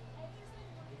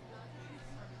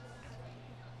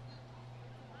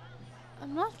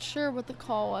 I'm not sure what the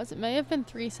call was. It may have been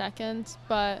 3 seconds,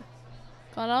 but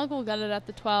Glenelg will get it at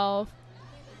the 12.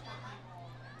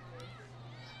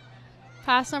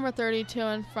 Pass number 32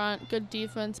 in front. Good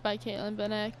defense by Caitlin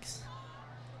Binnix.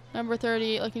 Number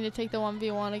 30 looking to take the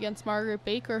 1v1 against Margaret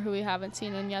Baker, who we haven't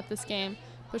seen in yet this game,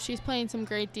 but she's playing some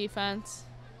great defense.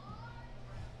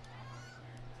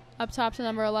 Up top to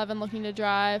number 11 looking to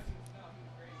drive.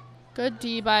 Good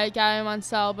D by Gabby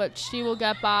Munsell, but she will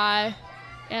get by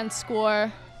and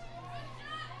score.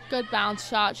 Good bounce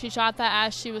shot. She shot that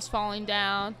as she was falling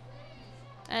down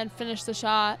and finished the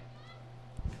shot.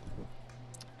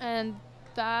 And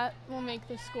that will make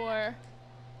the score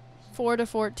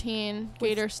 4-14.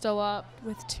 Gators still up.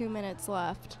 With 2 minutes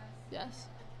left. Yes.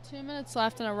 2 minutes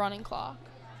left and a running clock.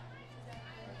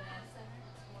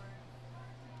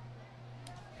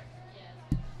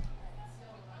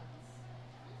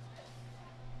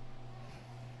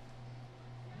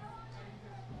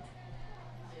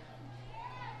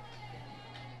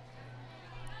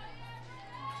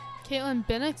 Caitlin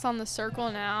Binnix on the circle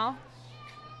now,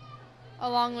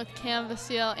 along with Cam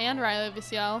Vasile and Riley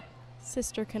Vasile.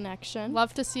 Sister connection.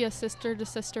 Love to see a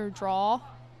sister-to-sister draw.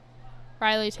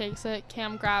 Riley takes it.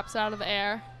 Cam grabs it out of the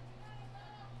air.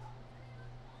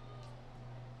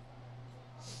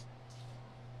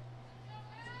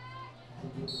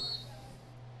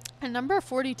 And number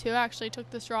 42 actually took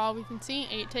this draw. We can see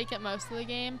 8 take it most of the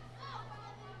game,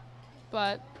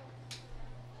 but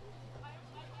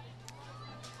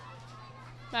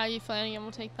Maggie Flanagan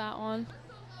will take that one.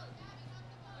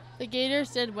 The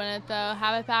Gators did win it, though.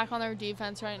 Have it back on their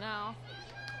defense right now.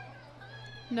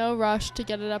 No rush to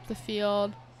get it up the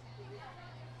field.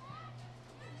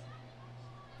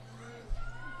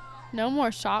 No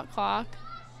more shot clock.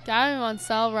 Gabby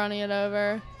Munsell running it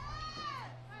over.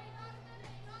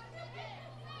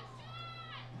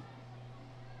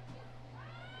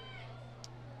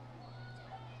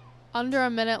 Under a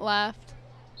minute left.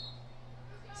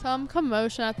 Some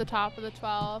commotion at the top of the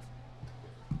 12.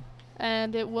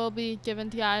 And it will be given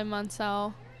to Gabby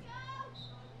Munsell.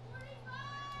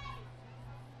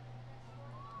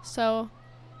 So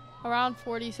around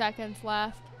 40 seconds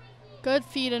left. Good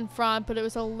feed in front, but it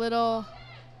was a little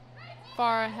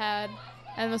far ahead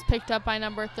and was picked up by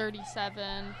number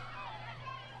 37.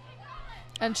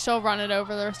 And she'll run it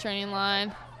over the restraining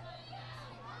line.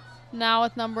 Now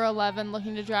with number 11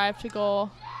 looking to drive to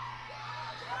goal.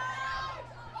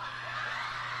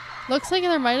 Looks like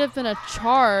there might have been a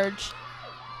charge,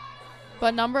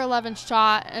 but number 11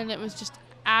 shot, and it was just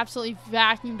absolutely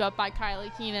vacuumed up by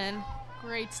Kylie Keenan.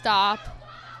 Great stop.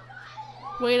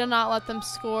 Way to not let them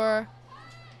score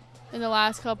in the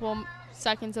last couple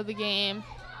seconds of the game.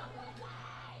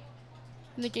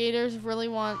 And the Gators really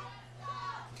want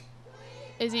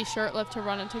Izzy Shirtliff to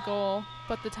run into goal,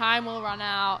 but the time will run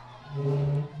out.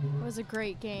 It was a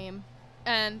great game.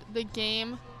 And the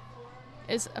game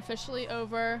is officially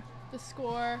over. The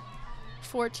score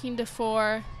 14-4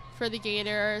 for the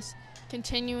Gators,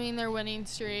 continuing their winning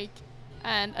streak,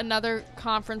 and another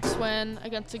conference win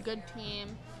against a good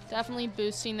team, definitely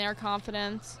boosting their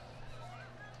confidence.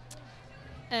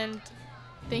 And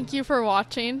thank you for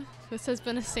watching. This has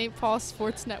been a St. Paul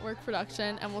Sports Network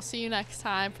production, and we'll see you next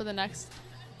time for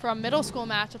a middle school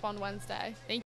matchup on Wednesday. Thank you.